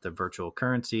comes with the virtual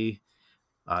currency,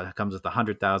 It comes with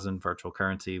 100,000 virtual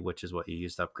currency, which is what you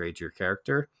use to upgrade your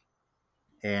character.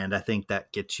 And I think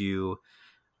that gets you.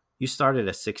 You started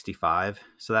at 65,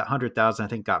 so that 100,000 I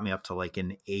think got me up to like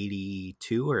an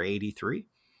 82 or 83.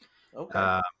 Okay.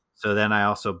 Uh, so then I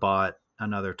also bought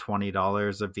another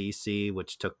 $20 of VC,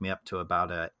 which took me up to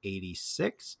about a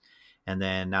 86. And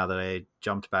then now that I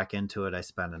jumped back into it, I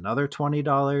spent another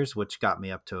 $20, which got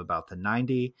me up to about the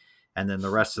 90. And then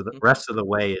the rest of the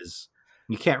way is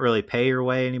you can't really pay your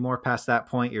way anymore past that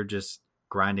point. You're just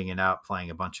grinding it out,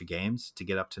 playing a bunch of games to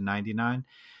get up to 99.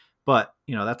 But,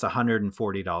 that's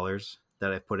 $140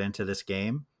 that I've put into this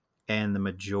game. And the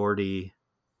majority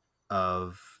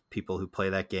of people who play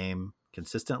that game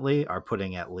consistently are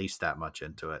putting at least that much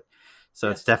into it. So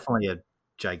Yeah. it's definitely a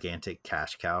gigantic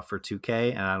cash cow for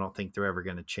 2K. And I don't think they're ever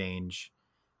going to change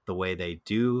the way they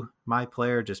do My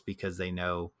Player just because they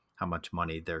know how much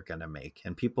money they're going to make.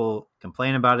 And people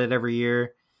complain about it every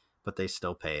year, but they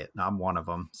still pay it. And I'm one of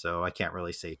them. So I can't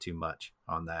really say too much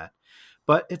on that.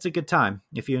 But it's a good time.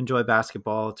 If you enjoy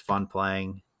basketball, it's fun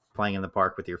playing. Playing in the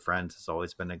park with your friends has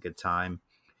always been a good time.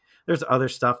 There's other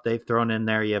stuff they've thrown in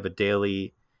there. You have a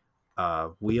daily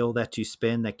wheel that you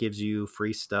spin that gives you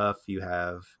free stuff. You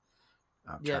have,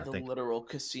 I'm Yeah, trying to the think. literal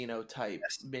casino type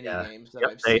Yes, mini yeah. games that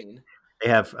Yep. I've seen. They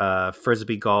have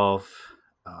frisbee golf.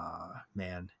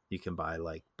 Man, you can buy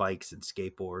like bikes and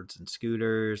skateboards and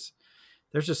scooters.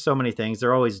 There's just so many things.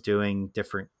 They're always doing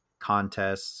different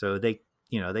contests, so they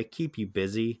keep you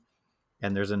busy,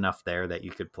 and there's enough there that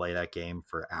you could play that game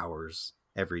for hours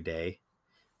every day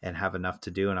and have enough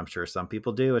to do. And I'm sure some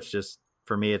people do. It's just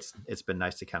for me, it's been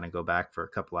nice to kind of go back for a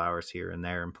couple hours here and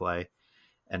there and play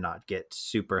and not get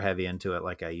super heavy into it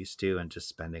like I used to and just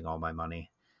spending all my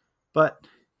money. But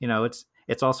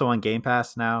it's also on Game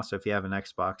Pass now, so if you have an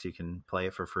Xbox, you can play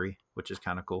it for free, which is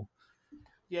kind of cool.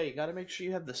 Yeah, you got to make sure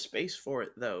you have the space for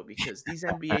it though, because these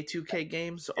NBA 2K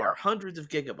games are hundreds of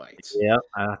gigabytes. Yeah,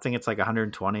 I think it's like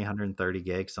 120, 130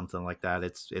 gigs, something like that.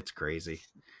 It's crazy.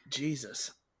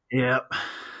 Jesus. Yep.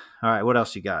 All right, what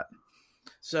else you got?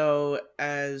 So,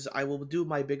 as I will do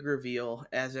my big reveal,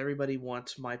 as everybody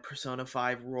wants my Persona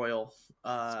 5 Royal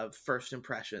first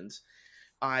impressions,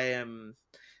 I am,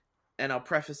 and I'll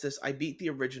preface this, I beat the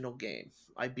original game.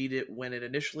 I beat it when it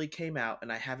initially came out,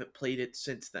 and I haven't played it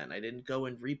since then. I didn't go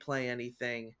and replay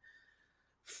anything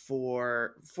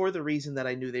for the reason that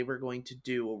I knew they were going to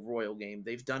do a Royal game.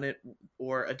 They've done it,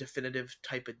 or a definitive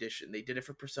type edition. They did it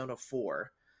for Persona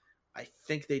 4. I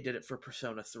think they did it for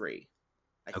Persona 3.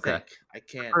 I Okay. think. I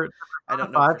can't. For I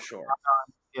don't know 5 for sure.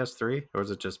 PS3 or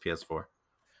was it just PS4?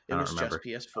 It I don't was remember. just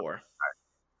PS4.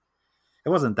 It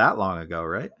wasn't that long ago,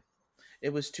 right? It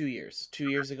was 2 years. 2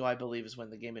 years ago, I believe, is when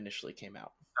the game initially came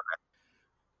out.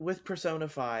 With Persona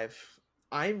 5,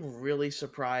 I'm really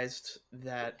surprised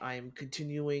that I'm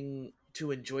continuing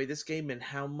to enjoy this game and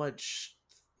how much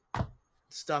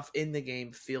stuff in the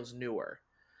game feels newer.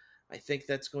 I think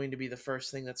that's going to be the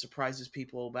first thing that surprises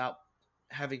people about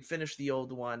having finished the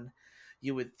old one.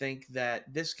 You would think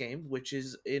that this game, which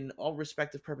is in all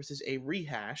respective purposes a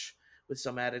rehash with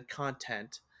some added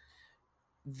content,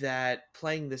 that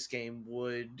playing this game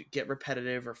would get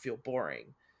repetitive or feel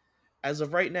boring. As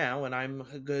of right now, and I'm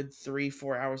a good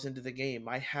 3-4 hours into the game,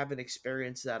 I haven't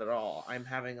experienced that at all. I'm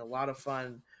having a lot of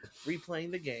fun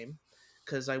replaying the game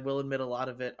because I will admit a lot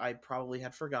of it I probably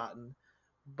had forgotten,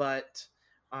 but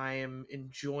I am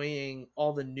enjoying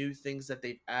all the new things that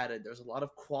they've added. There's a lot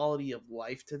of quality of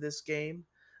life to this game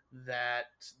that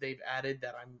they've added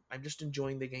that I'm just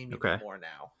enjoying the game even Okay. more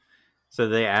now. So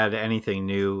they add anything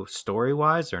new story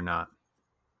wise or not?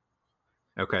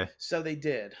 Okay. So they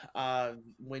did.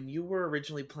 When you were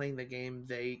originally playing the game,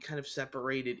 they kind of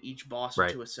separated each boss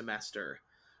Right. into a semester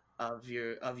of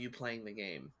you playing the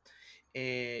game.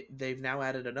 They've now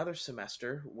added another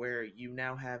semester where you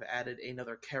now have added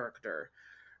another character.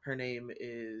 Her name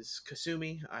is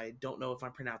Kasumi. I don't know if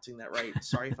I'm pronouncing that right.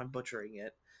 Sorry if I'm butchering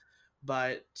it.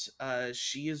 But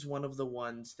she is one of the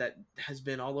ones that has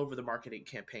been all over the marketing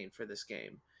campaign for this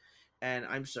game. And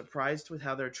I'm surprised with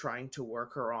how they're trying to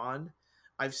work her on.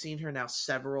 I've seen her now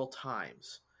several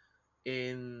times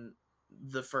in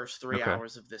the first three Okay.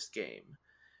 hours of this game.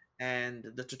 And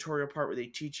the tutorial part where they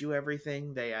teach you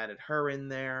everything, they added her in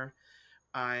there.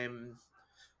 I'm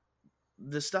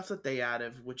the stuff that they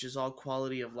added, which is all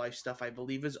quality of life stuff, I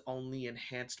believe has only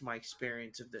enhanced my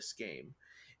experience of this game.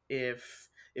 If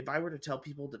I were to tell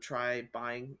people to try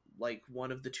buying like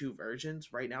one of the two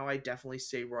versions right now, I definitely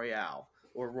say Royale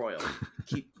or Royal.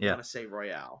 Keep Yeah. want to say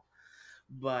Royale,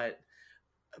 but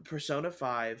Persona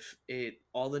 5, it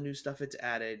all the new stuff it's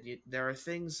added. There are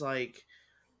things like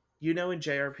you know, in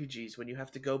JRPGs, when you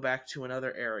have to go back to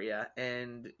another area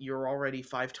and you're already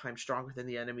 5 times stronger than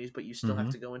the enemies, but you still have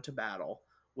Mm-hmm. to go into battle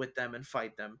with them and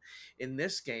fight them. In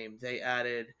this game, they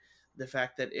added the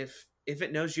fact that if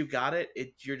it knows you got it,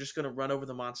 you're just going to run over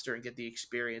the monster and get the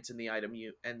experience in the item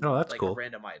you Oh, and that's like a cool.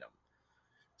 random item.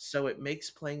 So it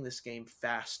makes playing this game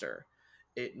faster.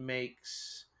 It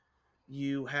makes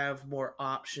you have more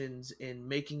options in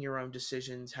making your own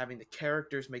decisions, having the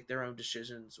characters make their own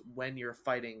decisions when you're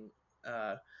fighting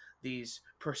uh, these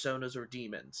personas or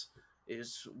demons,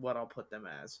 is what I'll put them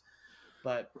as.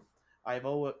 But I've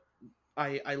always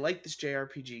I like this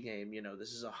JRPG game. You know,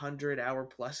 this is 100 hour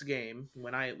plus game.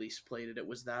 When I at least played it, it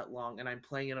was that long, and I'm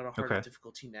playing it on a harder Okay.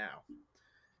 difficulty now.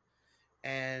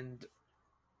 And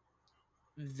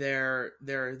there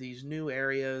are these new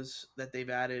areas that they've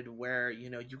added where you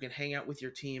can hang out with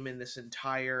your team in this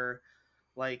entire,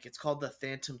 like, it's called the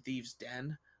Phantom Thieves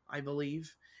Den, I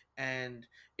believe, and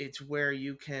it's where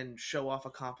you can show off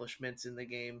accomplishments in the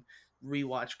game,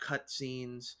 rewatch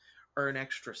cutscenes, earn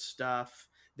extra stuff.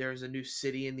 There's a new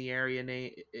city in the area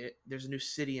there's a new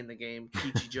city in the game,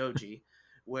 Kichijoji,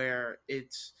 where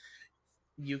it's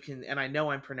you can, and I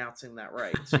know I'm pronouncing that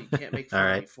right, so you can't make All fun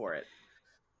of me right. for it.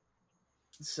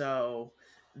 So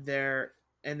there,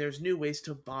 and there's new ways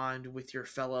to bond with your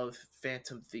fellow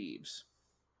Phantom Thieves.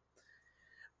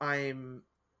 I'm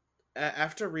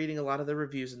After reading a lot of the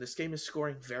reviews, and this game is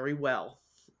scoring very well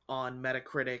on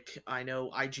Metacritic. I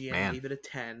know IGN Man. gave it a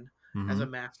 10 as Mm-hmm. a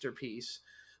masterpiece.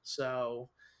 So,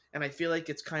 and I feel like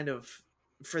it's kind of,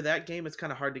 for that game, it's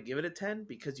kind of hard to give it a 10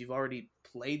 because you've already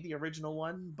played the original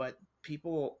one, but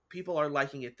people are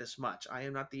liking it this much. I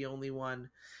am not the only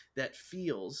one that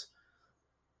feels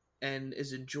and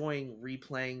is enjoying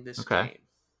replaying this Okay. game.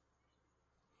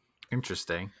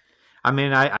 Interesting. I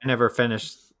mean, I never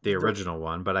finished the The original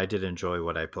one, but I did enjoy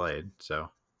what I played,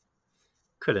 so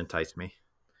could entice me.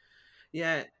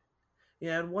 Yeah,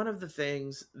 yeah, and one of the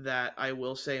things that I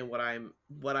will say, and what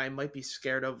I might be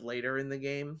scared of later in the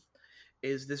game,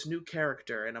 is this new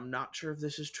character, and I'm not sure if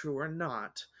this is true or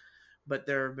not, but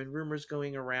there have been rumors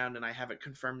going around, and I haven't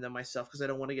confirmed them myself because I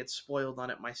don't want to get spoiled on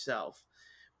it myself.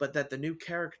 But that the new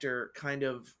character kind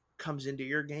of comes into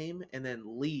your game and then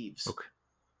leaves, Okay.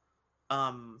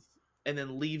 um, and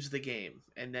then leaves the game,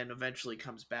 and then eventually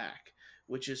comes back,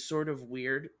 which is sort of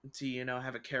weird to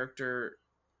have a character.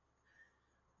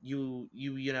 You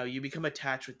become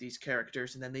attached with these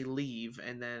characters and then they leave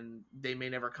and then they may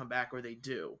never come back, or they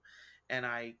do, and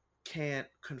I can't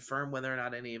confirm whether or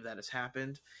not any of that has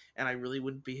happened, and I really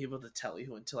wouldn't be able to tell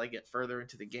you until I get further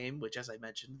into the game, which, as I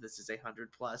mentioned, this is a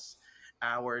 100+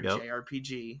 hour Yep.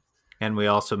 JRPG. And we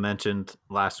also mentioned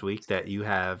last week that you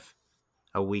have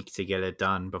a week to get it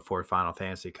done before Final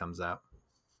Fantasy comes out.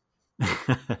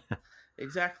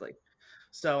 Exactly.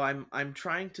 So I'm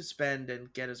trying to spend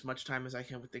and get as much time as I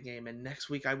can with the game, and next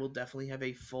week I will definitely have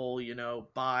a full,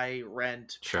 buy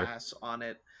rent Sure. pass on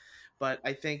it. But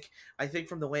I think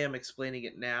from the way I'm explaining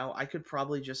it now, I could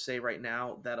probably just say right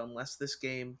now that unless this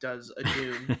game does a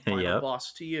Doom final Yep.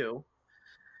 boss to you,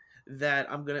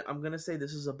 that I'm gonna say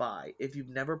this is a buy. If you've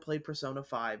never played Persona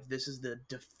 5, this is the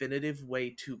definitive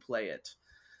way to play it.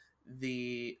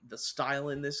 The style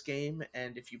in this game,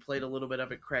 and if you played a little bit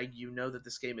of it, Craig, you know that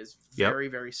this game is Yep. very,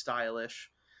 very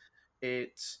stylish.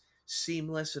 It's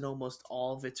seamless in almost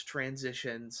all of its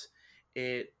transitions.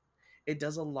 It it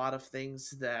does a lot of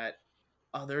things that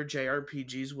other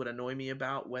JRPGs would annoy me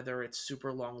about, whether it's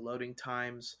super long loading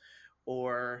times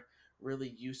or really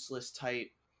useless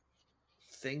type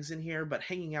things in here. But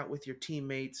hanging out with your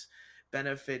teammates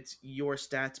benefits your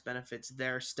stats, benefits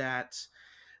their stats.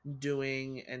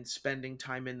 Doing and spending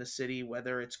time in the city,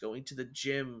 whether it's going to the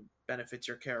gym, benefits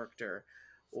your character,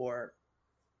 or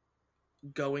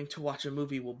going to watch a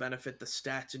movie will benefit the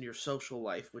stats in your social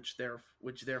life, which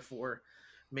therefore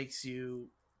makes you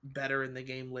better in the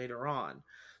game later on.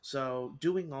 So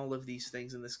doing all of these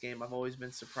things in this game, I've always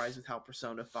been surprised with how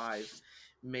Persona 5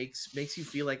 makes you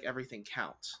feel like everything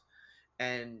counts,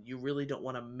 and you really don't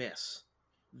want to miss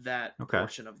that Okay.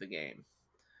 portion of the game,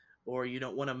 or you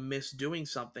don't want to miss doing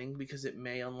something because it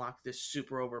may unlock this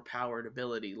super overpowered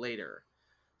ability later.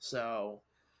 So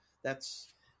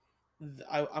that's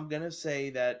I'm gonna say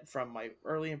that from my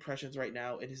early impressions right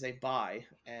now, it is a buy.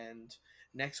 And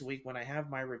next week when I have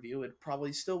my review, it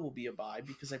probably still will be a buy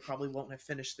because I probably won't have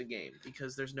finished the game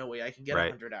because there's no way I can get Right.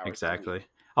 100 hours in a week. Exactly.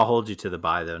 I'll hold you to the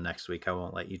buy though next week. I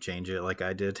won't let you change it like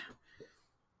I did.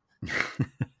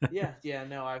 Yeah, yeah,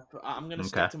 no, I'm gonna Okay.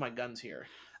 stick to my guns here.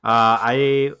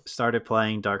 I started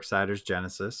playing Darksiders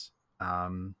Genesis,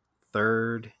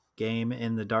 third game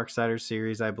in the Darksiders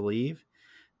series, I believe.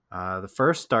 The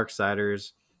first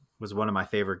Darksiders was one of my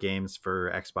favorite games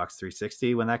for Xbox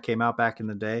 360 when that came out back in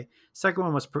the day. Second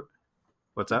one was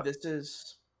what's up? This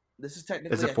is Is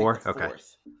technically, it I think, the 4? Okay.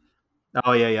 fourth.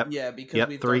 Oh yeah, yep. Yeah, because we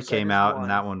Yep, have 3 came Darksiders out and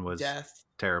that 1, one was Death.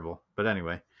 terrible. But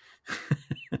anyway.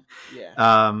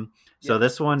 Yeah. So Yep,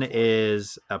 this one fourth.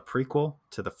 is a prequel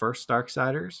to the first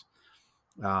Darksiders.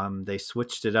 They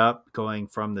switched it up, going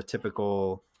from the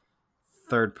typical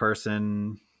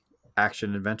third-person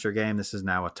action adventure game. This is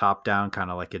now a top-down,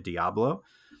 kind of like a Diablo.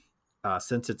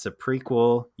 Since it's a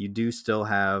prequel, you do still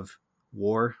have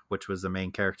War, which was the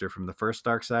main character from the first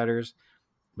Darksiders,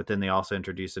 but then they also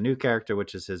introduce a new character,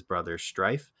 which is his brother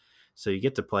Strife. So you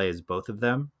get to play as both of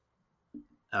them.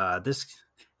 This,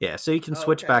 yeah, so you can Oh,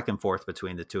 switch okay. back and forth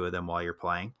between the two of them while you're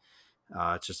playing.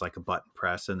 It's just like a button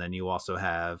press, and then you also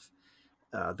have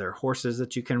their horses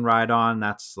that you can ride on.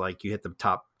 That's like you hit the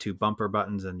top two bumper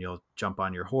buttons and you'll jump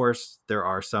on your horse. There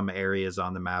are some areas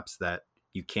on the maps that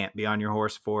you can't be on your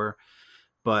horse for,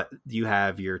 but you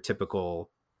have your typical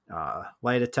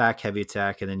light attack, heavy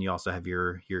attack, and then you also have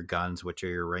your guns, which are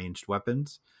your ranged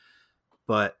weapons.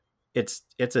 But it's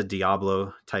a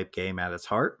Diablo type game at its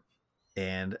heart,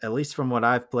 and at least from what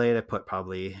I've played, I put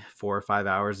probably 4 or 5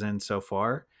 hours in so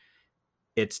far.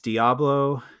 It's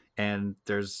Diablo, and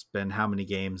there's been how many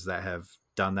games that have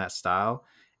done that style,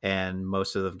 and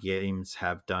most of the games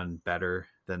have done better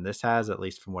than this has, at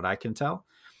least from what I can tell.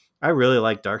 I really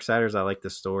like Darksiders. I like the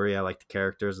story. I like the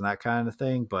characters and that kind of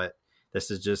thing. But this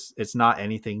is just, it's not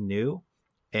anything new.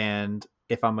 And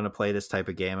if I'm going to play this type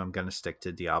of game, I'm going to stick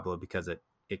to Diablo because it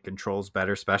controls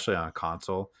better, especially on a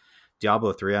console.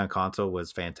 Diablo 3 on console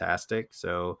was fantastic.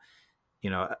 So,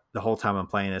 the whole time I'm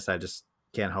playing this, I just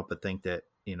can't help but think that,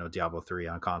 Diablo 3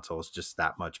 on console is just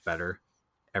that much better.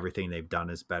 Everything they've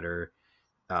done is better.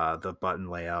 The button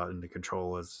layout and the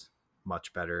control is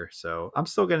much better. So I'm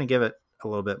still going to give it a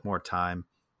little bit more time,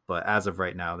 but as of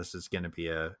right now, this is going to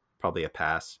be probably a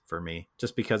pass for me,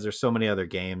 just because there's so many other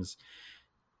games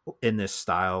in this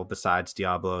style besides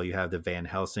Diablo. You have the Van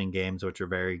Helsing games, which are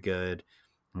very good,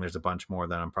 and there's a bunch more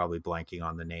that I'm probably blanking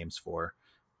on the names for,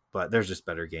 but there's just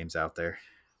better games out there.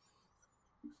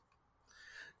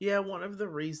 Yeah, one of the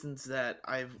reasons that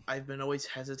I've been always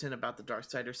hesitant about the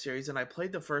Darksiders series, and I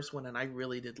played the first one and I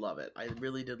really did love it. I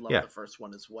really did love Yeah. the first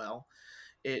one as well.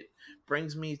 It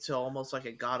brings me to almost like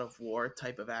a God of War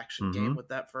type of action Mm-hmm. game with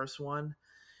that first one.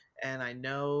 And I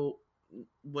know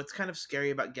what's kind of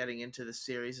scary about getting into the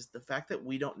series is the fact that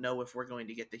we don't know if we're going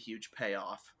to get the huge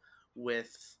payoff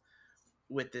with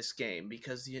this game,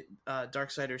 because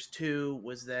Darksiders 2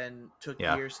 was then took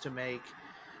Yeah. years to make,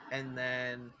 and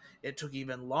then it took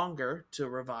even longer to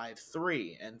revive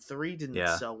 3, and 3 didn't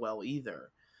Yeah. sell well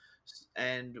either.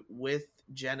 And with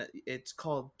it's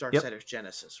called Yep. Darksiders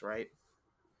Genesis, right?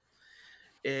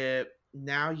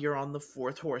 Now you're on the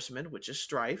fourth horseman, which is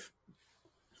Strife,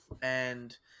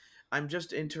 and I'm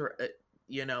just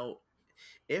you know,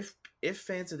 if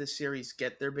fans of the series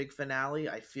get their big finale,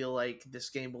 I feel like this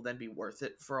game will then be worth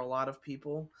it for a lot of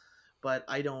people. But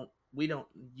I don't. We don't.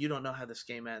 You don't know how this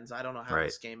game ends. I don't know how Right.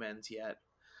 this game ends yet.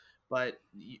 But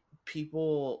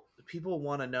people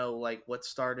want to know like what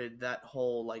started that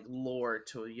whole like lore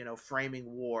to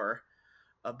framing war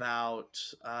about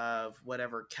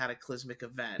whatever cataclysmic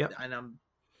event. Yep. And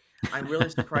I'm really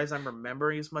surprised I'm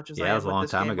remembering as much as I Yeah, it was am a with long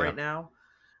this time game ago. right now.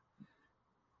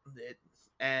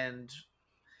 And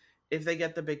if they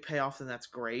get the big payoff, then that's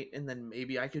great. And then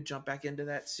maybe I could jump back into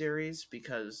that series,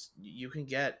 because you can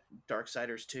get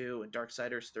Darksiders 2 and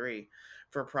Darksiders 3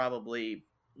 for probably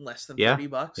less than Yeah.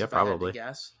 $30 Yeah, if I had to probably.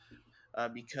 guess,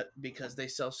 because they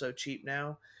sell so cheap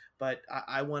now. But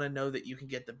I want to know that you can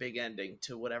get the big ending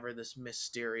to whatever this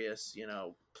mysterious,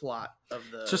 plot of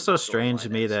It's just the so strange to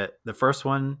storyline me is. that the first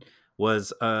one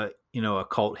was a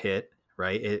cult hit,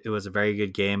 right? It was a very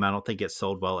good game. I don't think it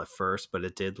sold well at first, but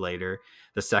it did later.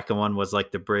 The second one was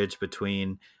like the bridge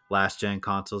between last gen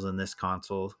consoles and this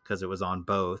console because it was on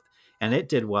both, and it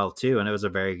did well too, and it was a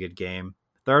very good game.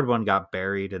 The third one got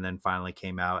buried and then finally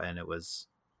came out, and it was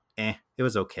it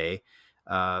was okay.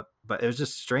 But it was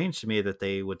just strange to me that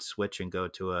they would switch and go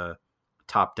to a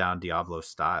top down Diablo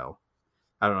style.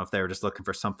 I don't know if they were just looking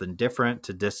for something different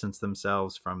to distance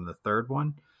themselves from the third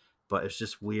one, but it's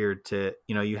just weird to,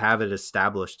 you have it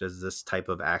established as this type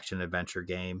of action adventure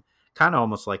game, kind of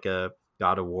almost like a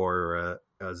God of War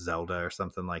or a Zelda or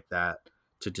something like that.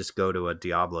 To just go to a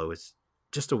Diablo is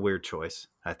just a weird choice,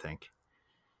 I think.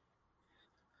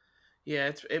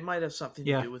 Yeah, it might have something to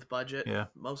Yeah, do with budget, yeah,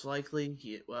 most likely,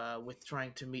 with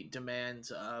trying to meet demands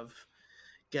of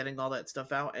getting all that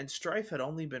stuff out. And Strife had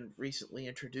only been recently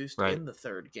introduced right. in the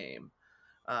third game.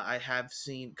 I have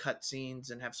seen cutscenes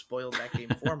and have spoiled that game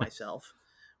for myself,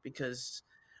 because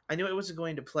I knew I wasn't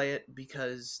going to play it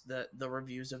because the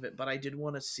reviews of it, but I did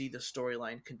want to see the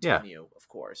storyline Yeah. continue, of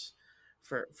course,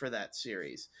 for that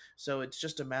series. So it's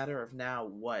just a matter of now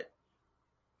what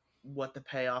the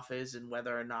payoff is and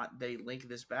whether or not they link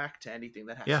this back to anything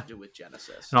that has Yeah. to do with And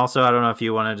Genesis. also, I don't know if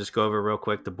you want to just go over real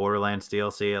quick the Borderlands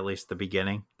DLC, at least the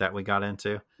beginning that we got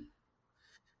into.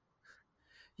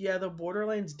 Yeah, the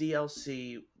Borderlands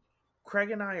DLC,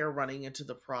 Craig and I are running into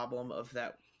the problem of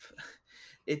that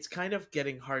it's kind of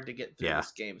getting hard to get through Yeah.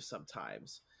 this game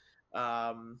sometimes.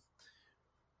 Um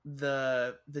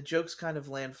the jokes kind of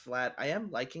land flat. I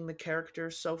am liking the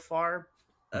characters so far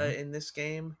Mm-hmm. in this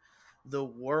game. The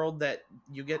world that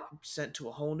you get sent to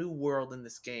a whole new world in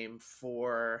this game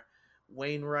for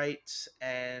Wainwright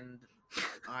and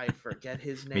I forget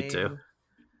his Me too. name.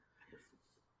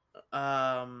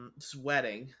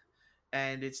 Wedding,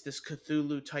 and it's this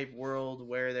Cthulhu type world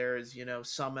where there's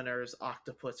summoners,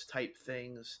 octopus type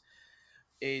things.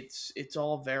 It's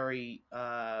all very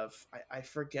I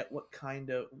forget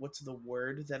what's the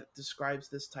word that describes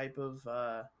this type of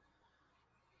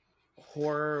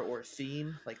horror or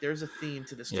theme. Like there's a theme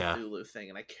to this Yeah. Cthulhu thing,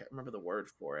 and I can't remember the word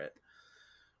for it.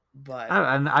 But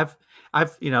And I've,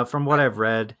 from what I I've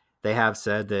read, they have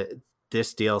said that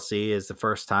this DLC is the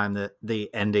first time that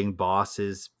the ending boss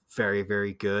is very,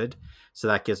 very good. So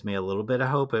that gives me a little bit of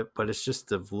hope. But it's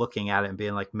just of looking at it and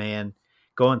being like, man,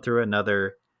 going through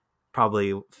another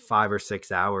probably 5 or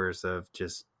 6 hours of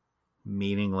just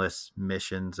meaningless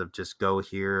missions of just go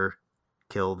here,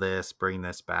 kill this, bring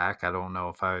this back. I don't know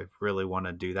if I really want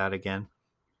to do that again.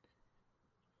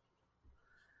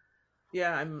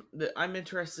 Yeah, I'm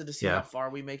interested to see how Yeah. far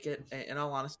we make it. In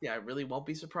all honesty, I really won't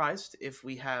be surprised if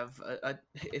we have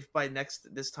if by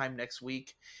this time next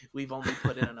week we've only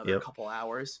put in another Yep. couple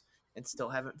hours and still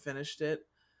haven't finished it.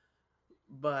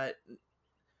 But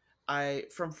I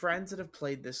from friends that have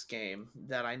played this game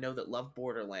that I know that love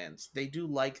Borderlands, they do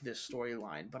like this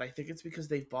storyline, but I think it's because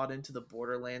they've bought into the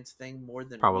Borderlands thing more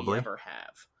than we Probably. ever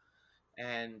have.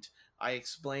 And I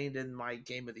explained in my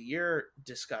Game of the Year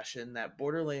discussion that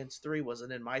Borderlands 3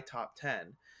 wasn't in my top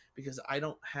 10 because I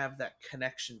don't have that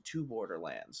connection to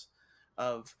Borderlands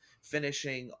of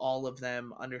finishing all of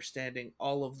them, understanding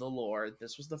all of the lore.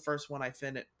 This was the first one I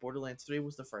finished. Borderlands 3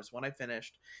 was the first one I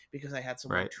finished because I had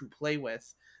someone Right. to play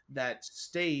with that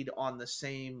stayed on the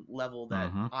same level that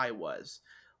Mm-hmm. I was.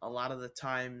 A lot of the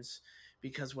times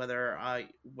because whether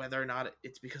or not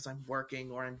it's because I'm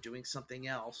working or I'm doing something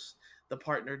else, the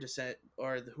partner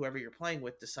whoever you're playing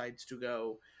with decides to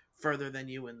go further than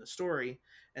you in the story,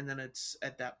 and then it's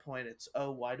at that point it's,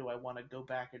 oh, why do I want to go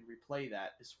back and replay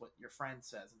that, is what your friend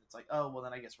says, and it's like, oh well,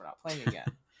 then I guess we're not playing again.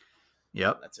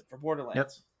 Yep. That's it for Yep.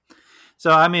 Borderlands. So,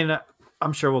 I mean,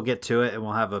 I'm sure we'll get to it and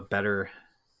we'll have a better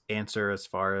answer as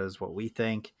far as what we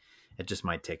think. It just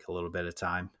might take a little bit of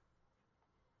time.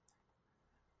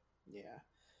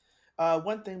 Yeah.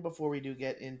 One thing before we do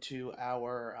get into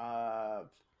our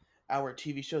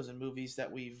TV shows and movies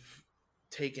that we've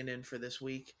taken in for this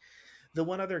week, the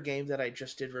one other game that I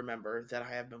just did remember that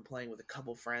I have been playing with a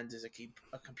couple friends is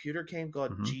a computer game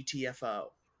called Mm-hmm.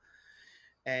 GTFO.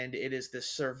 And it is this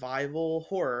survival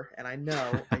horror. And I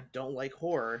know I don't like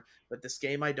horror, but this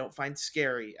game I don't find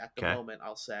scary at the Okay. moment,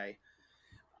 I'll say.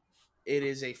 It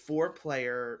is a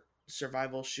 4-player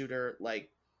survival shooter,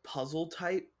 like puzzle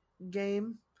type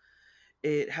game.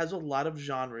 It has a lot of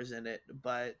genres in it,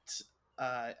 but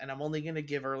and I'm only going to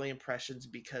give early impressions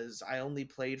because I only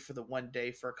played for the one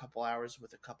day for a couple hours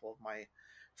with a couple of my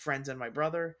friends and my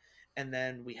brother, and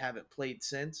then we haven't played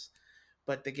since.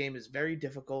 But the game is very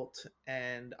difficult,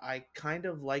 and I kind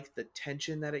of like the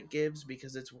tension that it gives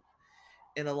because it's,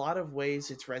 in a lot of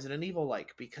ways, it's Resident Evil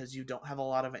like because you don't have a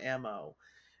lot of ammo.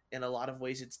 In a lot of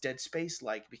ways, it's Dead Space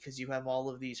like because you have all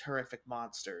of these horrific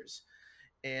monsters.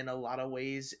 In a lot of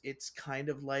ways, it's kind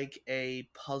of like a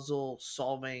puzzle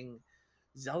solving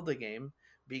Zelda game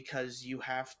because you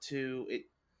have to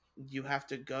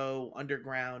go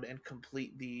underground and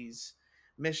complete these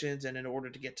missions, and in order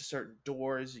to get to certain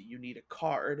doors you need a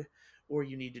card or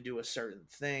you need to do a certain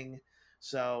thing.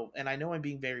 So, and I know I'm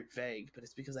being very vague, but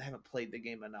it's because I haven't played the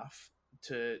game enough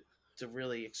to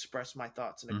really express my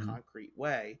thoughts in a Mm-hmm. concrete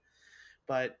way.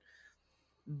 But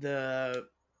the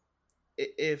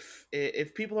if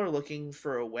people are looking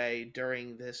for a way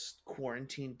during this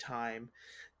quarantine time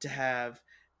to have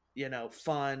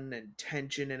fun and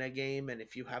tension in a game, and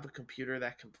if you have a computer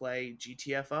that can play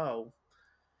GTFO,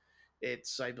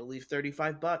 it's, I believe,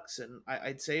 $35, and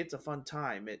I'd say it's a fun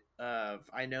time.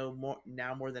 I know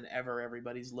more than ever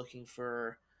everybody's looking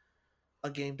for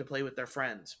a game to play with their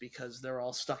friends because they're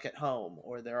all stuck at home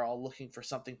or they're all looking for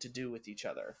something to do with each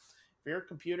other. If you're a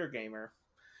computer gamer,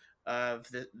 of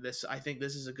this. I think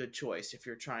this is a good choice if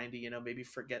you're trying to, maybe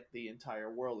forget the entire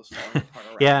world is falling apart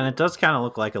Yeah, around and you. it does kind of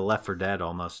look like a Left 4 Dead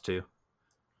almost too.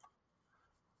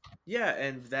 Yeah,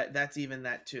 and that's even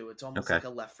that too. It's almost Okay. like a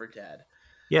Left 4 Dead.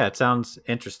 Yeah, it sounds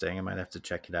interesting. I might have to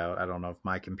check it out. I don't know if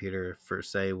my computer per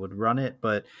se would run it,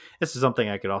 but this is something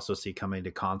I could also see coming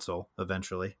to console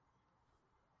eventually.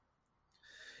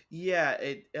 Yeah,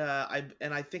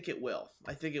 I think it will.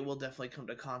 I think it will definitely come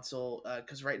to console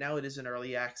because right now it is in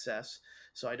early access,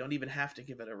 so I don't even have to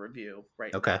give it a review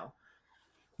right Okay. now.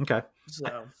 Okay.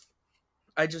 So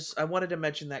I wanted to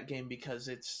mention that game because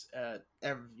it's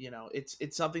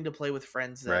it's something to play with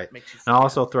friends Right. that makes you And I'll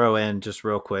forget. also throw in just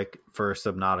real quick for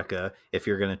Subnautica if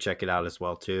you're going to check it out as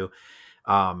well too.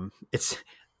 It's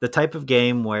the type of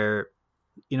game where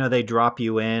they drop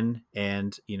you in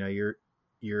and you're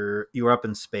up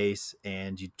in space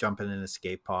and you jump in an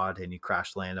escape pod and you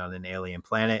crash land on an alien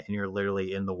planet and you're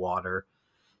literally in the water.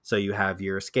 So you have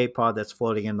your escape pod that's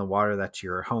floating in the water, that's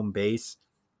your home base.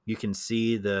 You can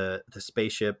see the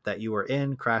spaceship that you were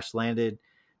in crash landed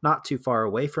not too far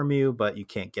away from you, but you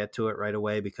can't get to it right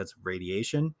away because of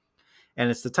radiation.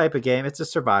 And it's the type of game, it's a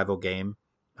survival game,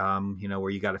 where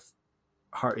you got to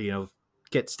hard,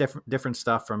 get different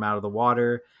stuff from out of the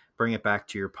water, bring it back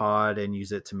to your pod, and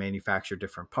use it to manufacture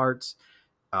different parts.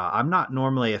 I'm not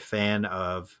normally a fan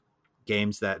of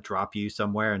games that drop you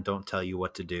somewhere and don't tell you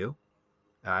what to do.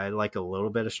 I like a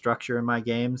little bit of structure in my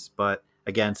games, but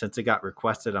again, since it got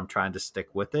requested, I'm trying to stick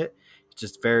with it. It's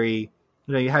just very,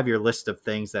 you have your list of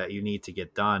things that you need to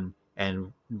get done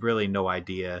and really no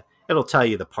idea. It'll tell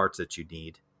you the parts that you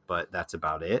need, but that's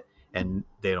about it. And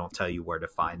they don't tell you where to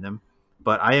find them.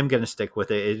 But I am going to stick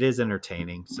with it. It is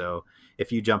entertaining. So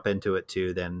if you jump into it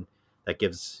too, then that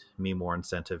gives me more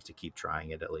incentive to keep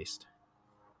trying it at least.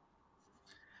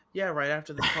 Yeah, right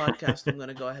after this podcast, I'm going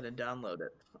to go ahead and download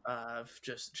it,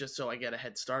 just so I get a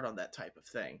head start on that type of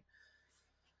thing.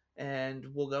 And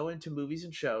we'll go into movies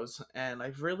and shows. And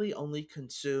I've really only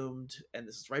consumed, and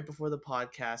this is right before the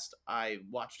podcast, I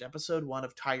watched episode 1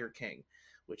 of Tiger King,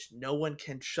 which no one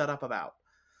can shut up about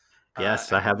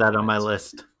Yes, I at the have that on my moment.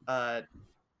 list. Uh,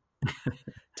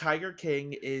 Tiger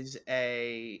King is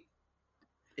I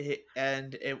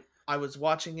was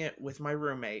watching it with my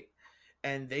roommate,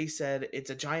 and they said it's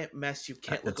a giant mess you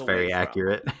can't look That's away very from.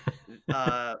 accurate.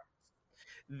 Uh,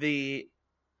 the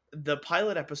the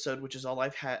pilot episode, which is all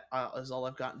I've had, is all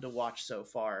I've gotten to watch so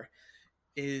far,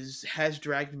 has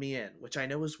dragged me in, which I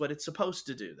know is what it's supposed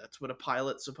to do. That's what a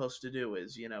pilot's supposed to do,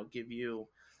 is give you,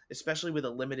 especially with a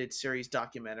limited series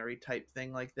documentary type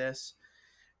thing like this,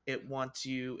 it wants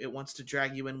to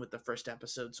drag you in with the first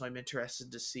episode. So I'm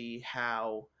interested to see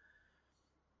how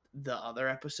the other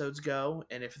episodes go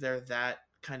and if they're that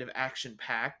kind of action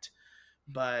packed.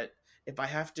 But if I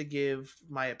have to give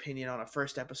my opinion on a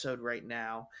first episode right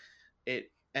now,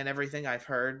 it and everything I've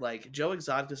heard, like Joe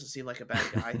Exotic doesn't seem like a bad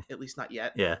guy, at least not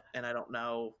yet. Yeah. And I don't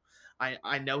know.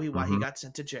 I know why he Mm-hmm. got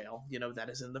sent to jail. That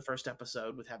is in the first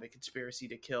episode with having conspiracy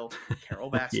to kill Carol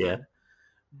Yeah. Baskin.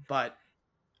 But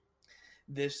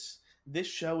this this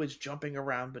show is jumping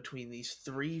around between these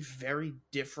three very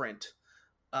different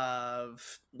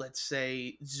of, let's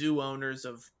say, zoo owners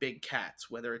of big cats,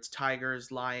 whether it's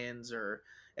tigers, lions, or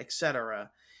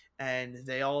etc. And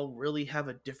they all really have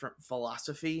a different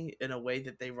philosophy in a way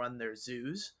that they run their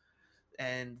zoos,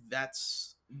 and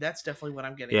that's definitely what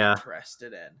I'm getting Yeah.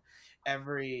 interested in.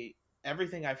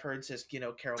 Everything I've heard says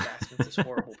Carol Baskin's this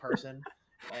horrible person,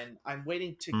 and I'm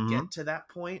waiting to Mm-hmm. get to that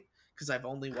point because I've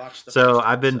only watched the So first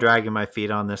I've been episode. dragging my feet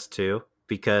on this too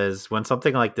because when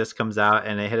something like this comes out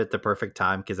and it hit at the perfect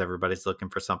time because everybody's looking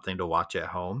for something to watch at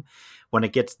home, when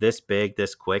it gets this big,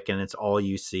 this quick, and it's all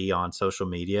you see on social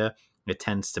media, it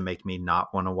tends to make me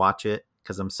not want to watch it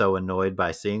because I'm so annoyed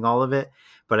by seeing all of it.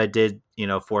 But I did,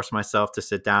 force myself to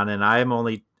sit down, and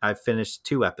I've finished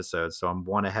 2 episodes, so I'm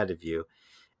one ahead of you.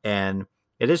 And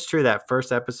it is true that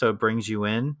first episode brings you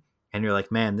in and you're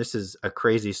like, man, this is a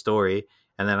crazy story.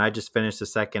 And then I just finished the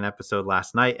second episode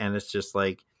last night and it's just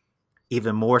like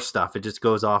even more stuff. It just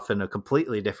goes off in a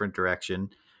completely different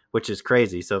direction, which is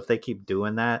crazy. So if they keep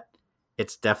doing that,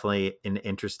 it's definitely an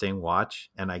interesting watch.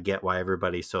 And I get why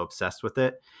everybody's so obsessed with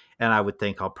it. And I would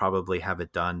think I'll probably have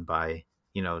it done by,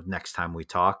 next time we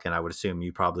talk. And I would assume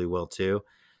you probably will too.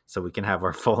 So we can have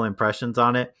our full impressions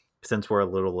on it since we're a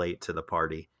little late to the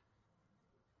party.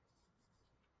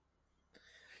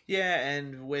 Yeah,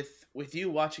 and with you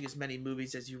watching as many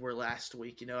movies as you were last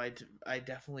week, I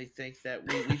definitely think that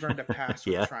we've earned a pass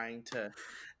with Yeah. trying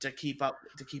to keep up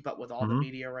with all the Mm-hmm.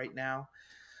 media right now.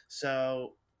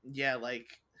 So yeah,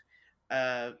 like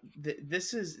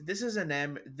this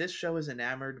show has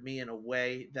enamored me in a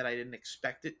way that I didn't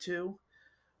expect it to.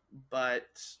 But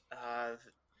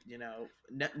you know,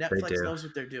 They Netflix do. knows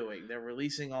what they're doing. They're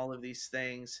releasing all of these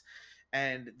things,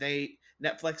 and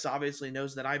Netflix obviously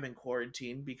knows that I'm in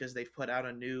quarantine because they've put out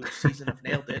a new season of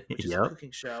Nailed It, which is a Yep.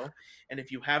 cooking show. And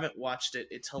if you haven't watched it,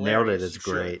 it's Nailed It hilarious. is You should.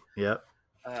 great. Yep.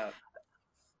 Uh,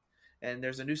 and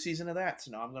there's a new season of that,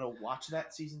 so now I'm gonna watch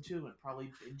that season 2 and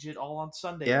probably binge it all on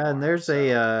Sunday Yeah, and tomorrow. there's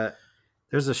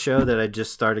a show that I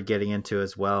just started getting into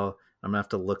as well. I'm gonna have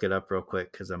to look it up real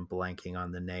quick because I'm blanking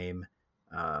on the name.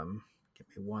 Give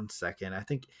me 1 second. I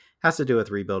think it has to do with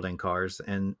rebuilding cars,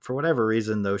 and for whatever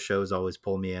reason, those shows always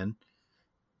pull me in.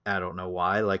 I don't know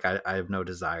why. Like I have no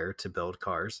desire to build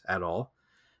cars at all.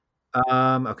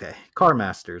 Okay, Car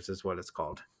Masters is what it's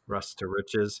called. Rust to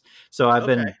Riches. So I've Okay.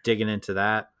 been digging into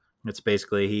that. It's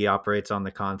basically he operates on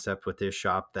the concept with his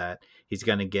shop that he's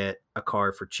going to get a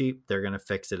car for cheap. They're going to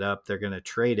fix it up. They're going to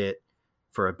trade it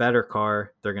for a better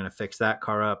car. They're going to fix that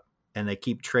car up, and they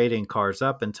keep trading cars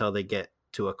up until they get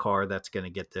to a car that's going to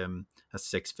get them a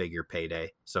 6-figure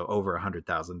payday, so over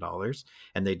 $100,000,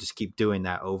 and they just keep doing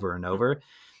that over and over.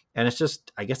 And it's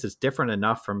just, I guess it's different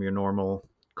enough from your normal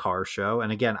car show.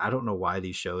 And again, I don't know why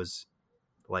these shows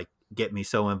like get me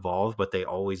so involved, but they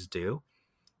always do.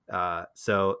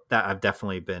 So that I've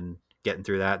definitely been getting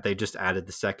through that. They just added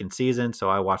the second season, so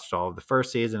I watched all of the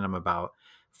first season. I'm about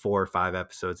 4 or 5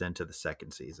 episodes into the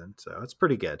second season, so it's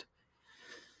pretty good.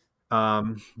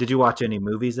 Did you watch any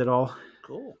movies at all?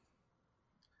 Cool.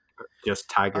 Just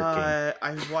Tiger King.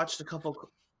 I've watched a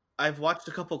couple. I've watched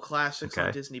a couple classics on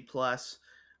Okay. Disney Plus.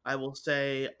 I will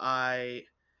say I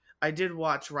did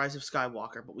watch Rise of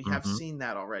Skywalker, but we have Mhm. seen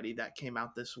that already. That came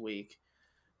out this week,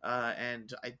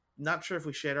 and I'm not sure if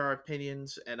we shared our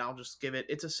opinions. And I'll just give it.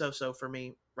 It's a so-so for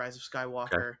me, Rise of Okay.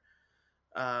 Skywalker.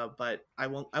 But I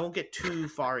won't get too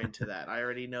far into that. I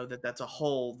already know that that's a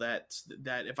hole that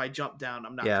if I jump down,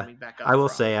 I'm not Yeah, coming back up I will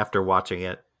from. say after watching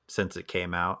it since it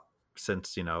came out,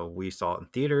 since we saw it in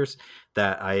theaters,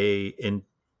 that I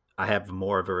have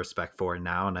more of a respect for it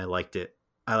now, and I liked it.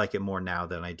 I like it more now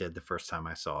than I did the first time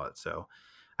I saw it. So,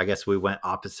 I guess we went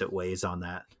opposite ways on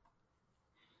that.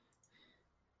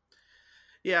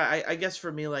 Yeah, I guess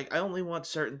for me, like I only want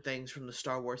certain things from the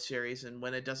Star Wars series, and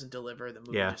when it doesn't deliver, the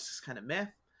movie Yeah, just is kind of meh.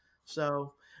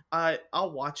 So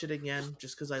I'll watch it again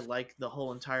just because I like the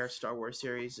whole entire Star Wars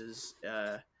series as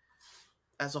a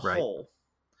right. whole.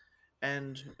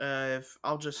 And if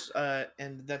I'll just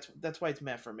and that's why it's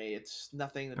meh for me. It's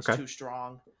nothing that's Okay. too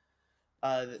strong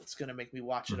that's gonna make me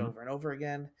watch it Hmm. over and over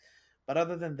again. But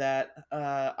other than that,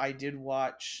 I did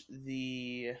watch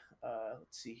the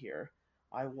let's see here.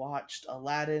 I watched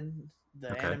Aladdin,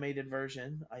 the Okay. animated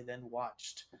version. I then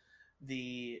watched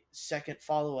the second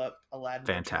follow up, Aladdin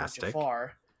Return of Fantastic.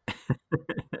 Jafar.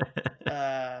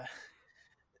 Uh,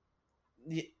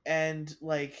 and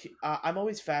like I'm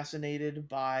always fascinated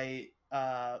by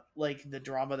like the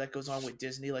drama that goes on with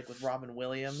Disney, like with Robin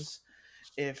Williams.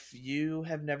 If you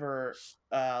have never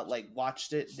like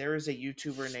watched it, there is a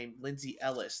YouTuber named Lindsay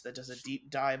Ellis that does a deep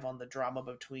dive on the drama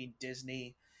between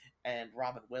Disney and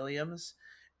Robin Williams,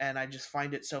 and I just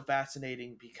find it so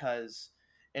fascinating because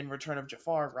in Return of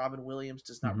Jafar, Robin Williams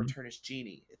does not Hmm. return as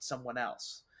genie; it's someone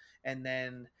else. And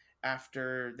then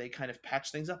after they kind of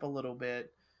patch things up a little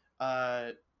bit,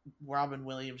 uh, Robin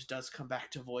Williams does come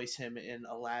back to voice him in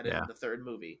Aladdin, Yeah. the third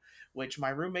movie, which my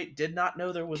roommate did not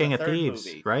know there was a King of third Thieves,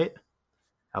 movie. right?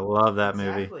 I love that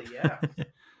movie. Exactly, yeah.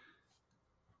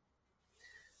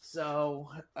 So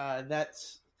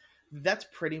that's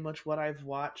pretty much what I've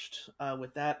watched.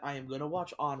 With that, I am going to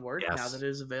watch Onward now Yes. that it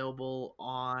is available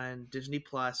on Disney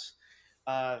Plus,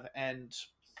 and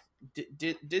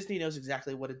Disney knows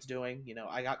exactly what it's doing. You know,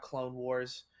 I got Clone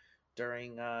Wars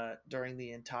during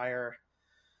the entire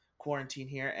quarantine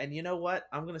here, and you know what?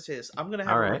 I'm going to say this. I'm going to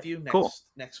have All a right. review Cool.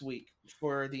 next week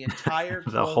for the entire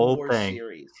The Clone whole Wars thing.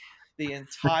 series. The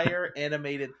entire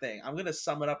animated thing. I'm going to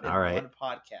sum it up in All right. one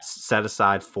podcast. Set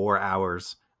aside 4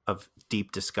 hours of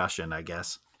deep discussion, I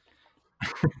guess.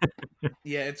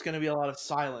 Yeah, it's going to be a lot of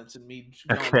silence and me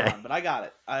going Okay. on, but I got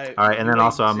it. All right, and You then wait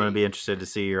also and I'm going to see. be interested to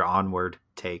see your Onward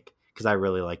take because I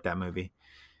really like that movie.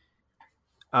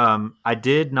 I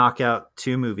did knock out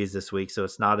 2 movies this week, so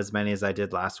it's not as many as I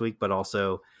did last week, but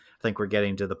also I think we're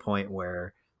getting to the point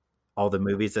where all the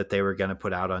movies that they were going to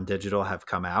put out on digital have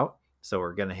come out, so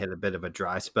we're going to hit a bit of a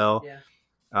dry spell. Yeah.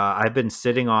 I've been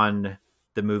sitting on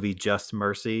the movie Just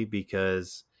Mercy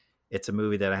because it's a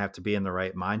movie that I have to be in the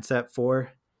right mindset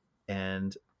for,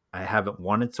 and I haven't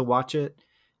wanted to watch it.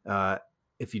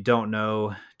 If you don't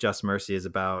know, Just Mercy is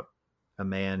about a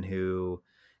man who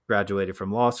graduated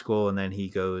from law school and then he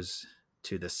goes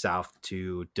to the South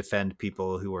to defend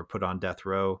people who were put on death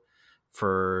row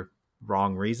for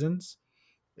wrong reasons.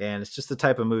 And it's just the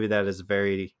type of movie that is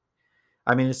very,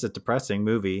 I mean, it's a depressing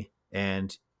movie.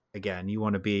 And again, you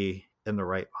want to be in the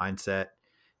right mindset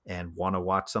and want to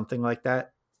watch something like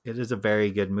that. It is a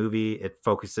very good movie. It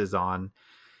focuses on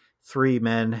three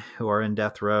men who are in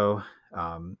death row.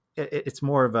 It's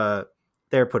more of a,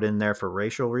 they're put in there for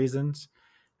racial reasons.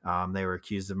 They were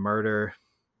accused of murder.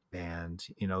 And,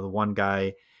 you know, the one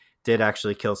guy did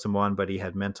actually kill someone, but he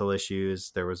had mental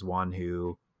issues. There was one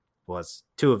who was,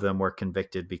 two of them were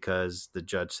convicted because the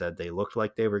judge said they looked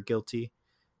like they were guilty.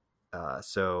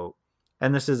 So,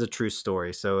 and this is a true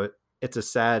story. So it's a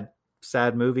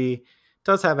sad movie. It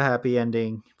does have a happy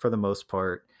ending for the most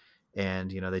part.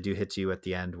 And, you know, they do hit you at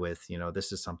the end with, you know,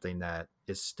 this is something that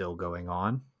is still going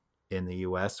on in the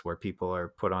US where people are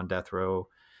put on death row,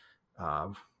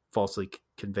 falsely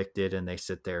convicted, and they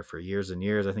sit there for years and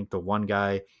years. I think the one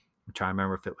guy, I'm trying to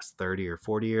remember if it was 30 or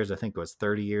 40 years. I think it was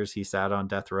 30 years he sat on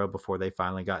death row before they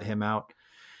finally got him out.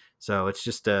 So it's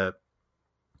just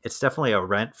it's definitely a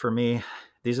rent for me.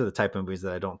 These are the type of movies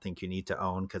that I don't think you need to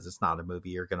own because it's not a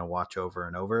movie you're going to watch over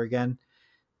and over again.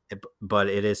 But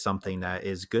it is something that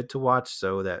is good to watch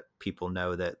so that people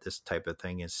know that this type of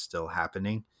thing is still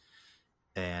happening.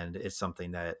 And it's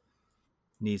something that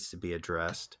needs to be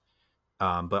addressed.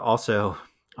 But also,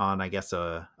 on I guess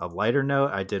a lighter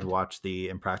note, I did watch the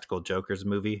Impractical Jokers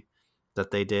movie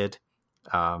that they did.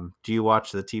 Do you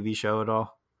watch the TV show at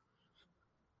all?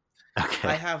 Okay.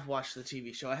 I have watched the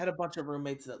TV show. I had a bunch of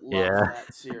roommates that loved Yeah.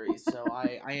 that series, so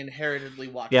I inheritedly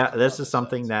watched a Yeah, couple this is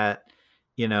something episodes. that,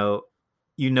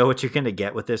 you know what you're going to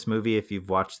get with this movie if you've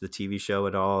watched the TV show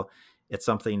at all. It's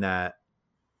something that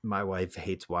my wife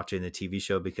hates watching the TV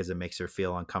show because it makes her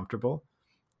feel uncomfortable.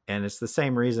 And it's the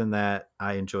same reason that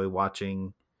I enjoy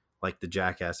watching like the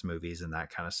Jackass movies and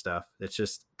that kind of stuff. It's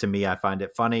just, to me, I find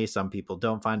it funny. Some people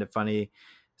don't find it funny,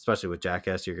 especially with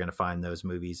Jackass. You're going to find those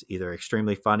movies either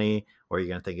extremely funny or you're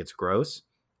going to think it's gross.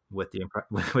 With the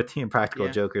with the Impractical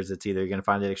Yeah. Jokers, it's either you're going to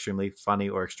find it extremely funny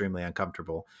or extremely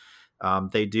uncomfortable.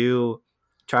 They do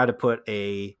try to put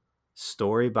a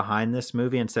story behind this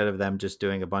movie instead of them just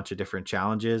doing a bunch of different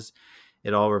challenges.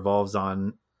 It all revolves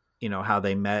on, you know, how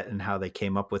they met and how they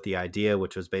came up with the idea,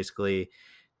 which was basically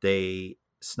they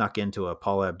snuck into a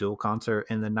Paula Abdul concert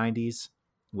in the 90s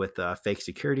with fake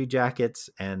security jackets.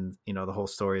 And, you know, the whole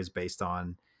story is based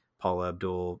on Paula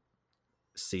Abdul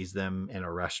sees them in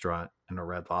a restaurant in a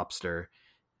Red Lobster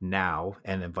now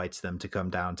and invites them to come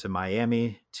down to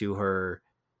Miami to her,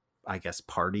 I guess,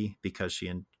 party because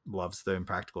she loves the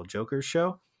Impractical Jokers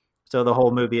show. So the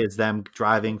whole movie is them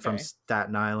driving from Okay.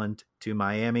 Staten Island to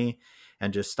Miami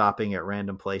and just stopping at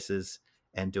random places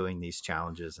and doing these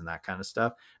challenges and that kind of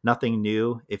stuff. Nothing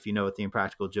new if you know what the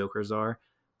Impractical Jokers are.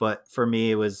 But for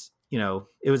me, it was, you know,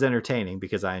 it was entertaining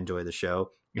because I enjoy the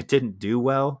show. It didn't do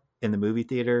well in the movie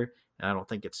theater, and I don't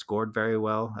think it scored very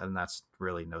well. And that's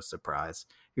really no surprise.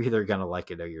 You're either going to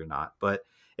like it or you're not. But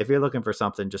if you're looking for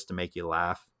something just to make you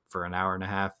laugh for an hour and a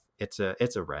half, it's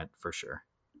a rent for sure.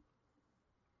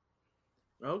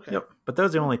 Okay. Yep. But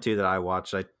those are the Hmm. only two that I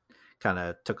watched. I kind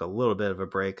of took a little bit of a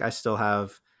break. I still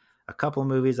have a couple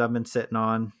movies I've been sitting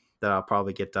on that I'll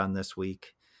probably get done this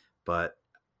week. But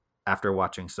after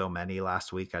watching so many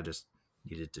last week, I just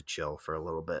needed to chill for a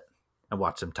little bit and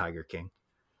watch some Tiger King.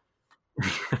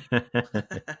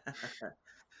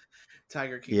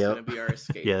 Tiger King's Yep. gonna be our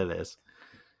escape. Yeah, it is.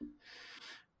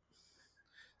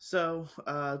 So,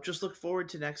 just look forward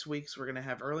to next week's. We're gonna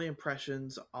have early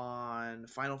impressions on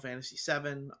Final Fantasy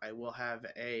VII. I will have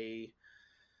a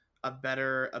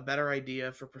better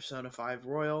idea for Persona 5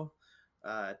 Royal.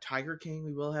 Tiger King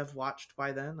we will have watched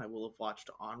by then. I will have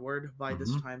watched Onward by this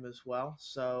Mm-hmm. time as well.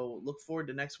 So look forward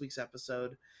to next week's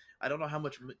episode. I don't know how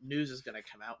much news is going to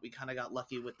come out. We kind of got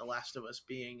lucky with The Last of Us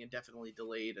being indefinitely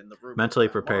delayed and the rumors Mentally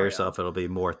about prepare Mario. yourself. It'll be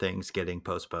more things getting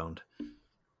postponed.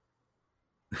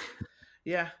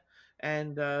 Yeah,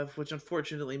 and which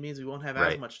unfortunately means we won't have as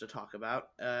Right. much to talk about.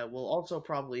 We'll also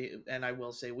probably, and I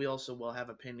will say, we also will have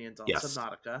opinions on Yes.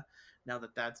 Subnautica now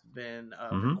that that's been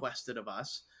Mm-hmm. requested of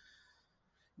us.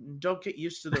 Don't get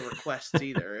used to the requests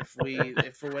either.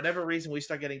 If for whatever reason we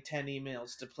start getting 10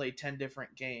 emails to play 10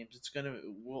 different games,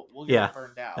 we'll Yeah, get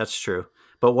burned out. that's true.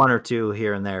 But one or two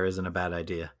here and there isn't a bad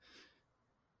idea.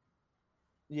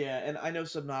 Yeah, and I know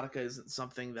Subnautica isn't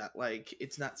something that like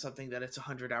it's not something that it's a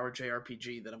 100-hour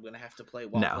JRPG that I'm gonna have to play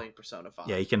while No. playing Persona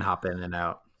Yeah, 5. you can hop in and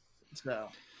out. So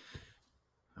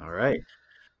All right.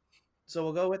 so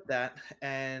we'll go with that.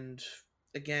 And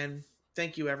again,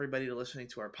 thank you everybody to listening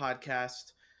to our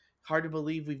podcast. Hard to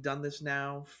believe we've done this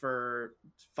now for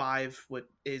 5, what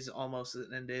is almost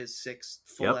and is 6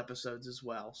 full Yep. episodes as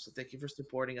well. So thank you for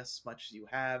supporting us as much as you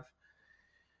have.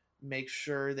 Make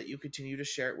sure that you continue to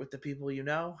share it with the people you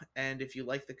know, and if you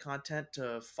like the content,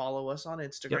 to follow us on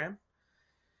Instagram. Yep.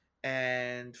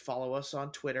 And follow us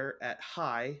on Twitter at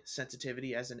high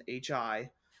sensitivity, as an HI,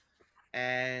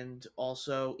 and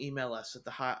also email us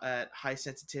at high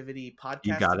sensitivity podcast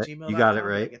You got at it. gmail.com. You got it Did I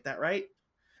right. get that right?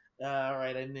 All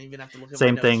right. I didn't even have to look at Same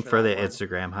my notes thing for the that one.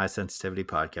 Instagram, High Sensitivity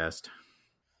Podcast.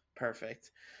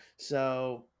 Perfect.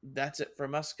 So that's it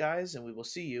from us, guys, and we will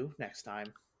see you next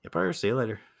time. Yep. See you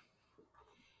later.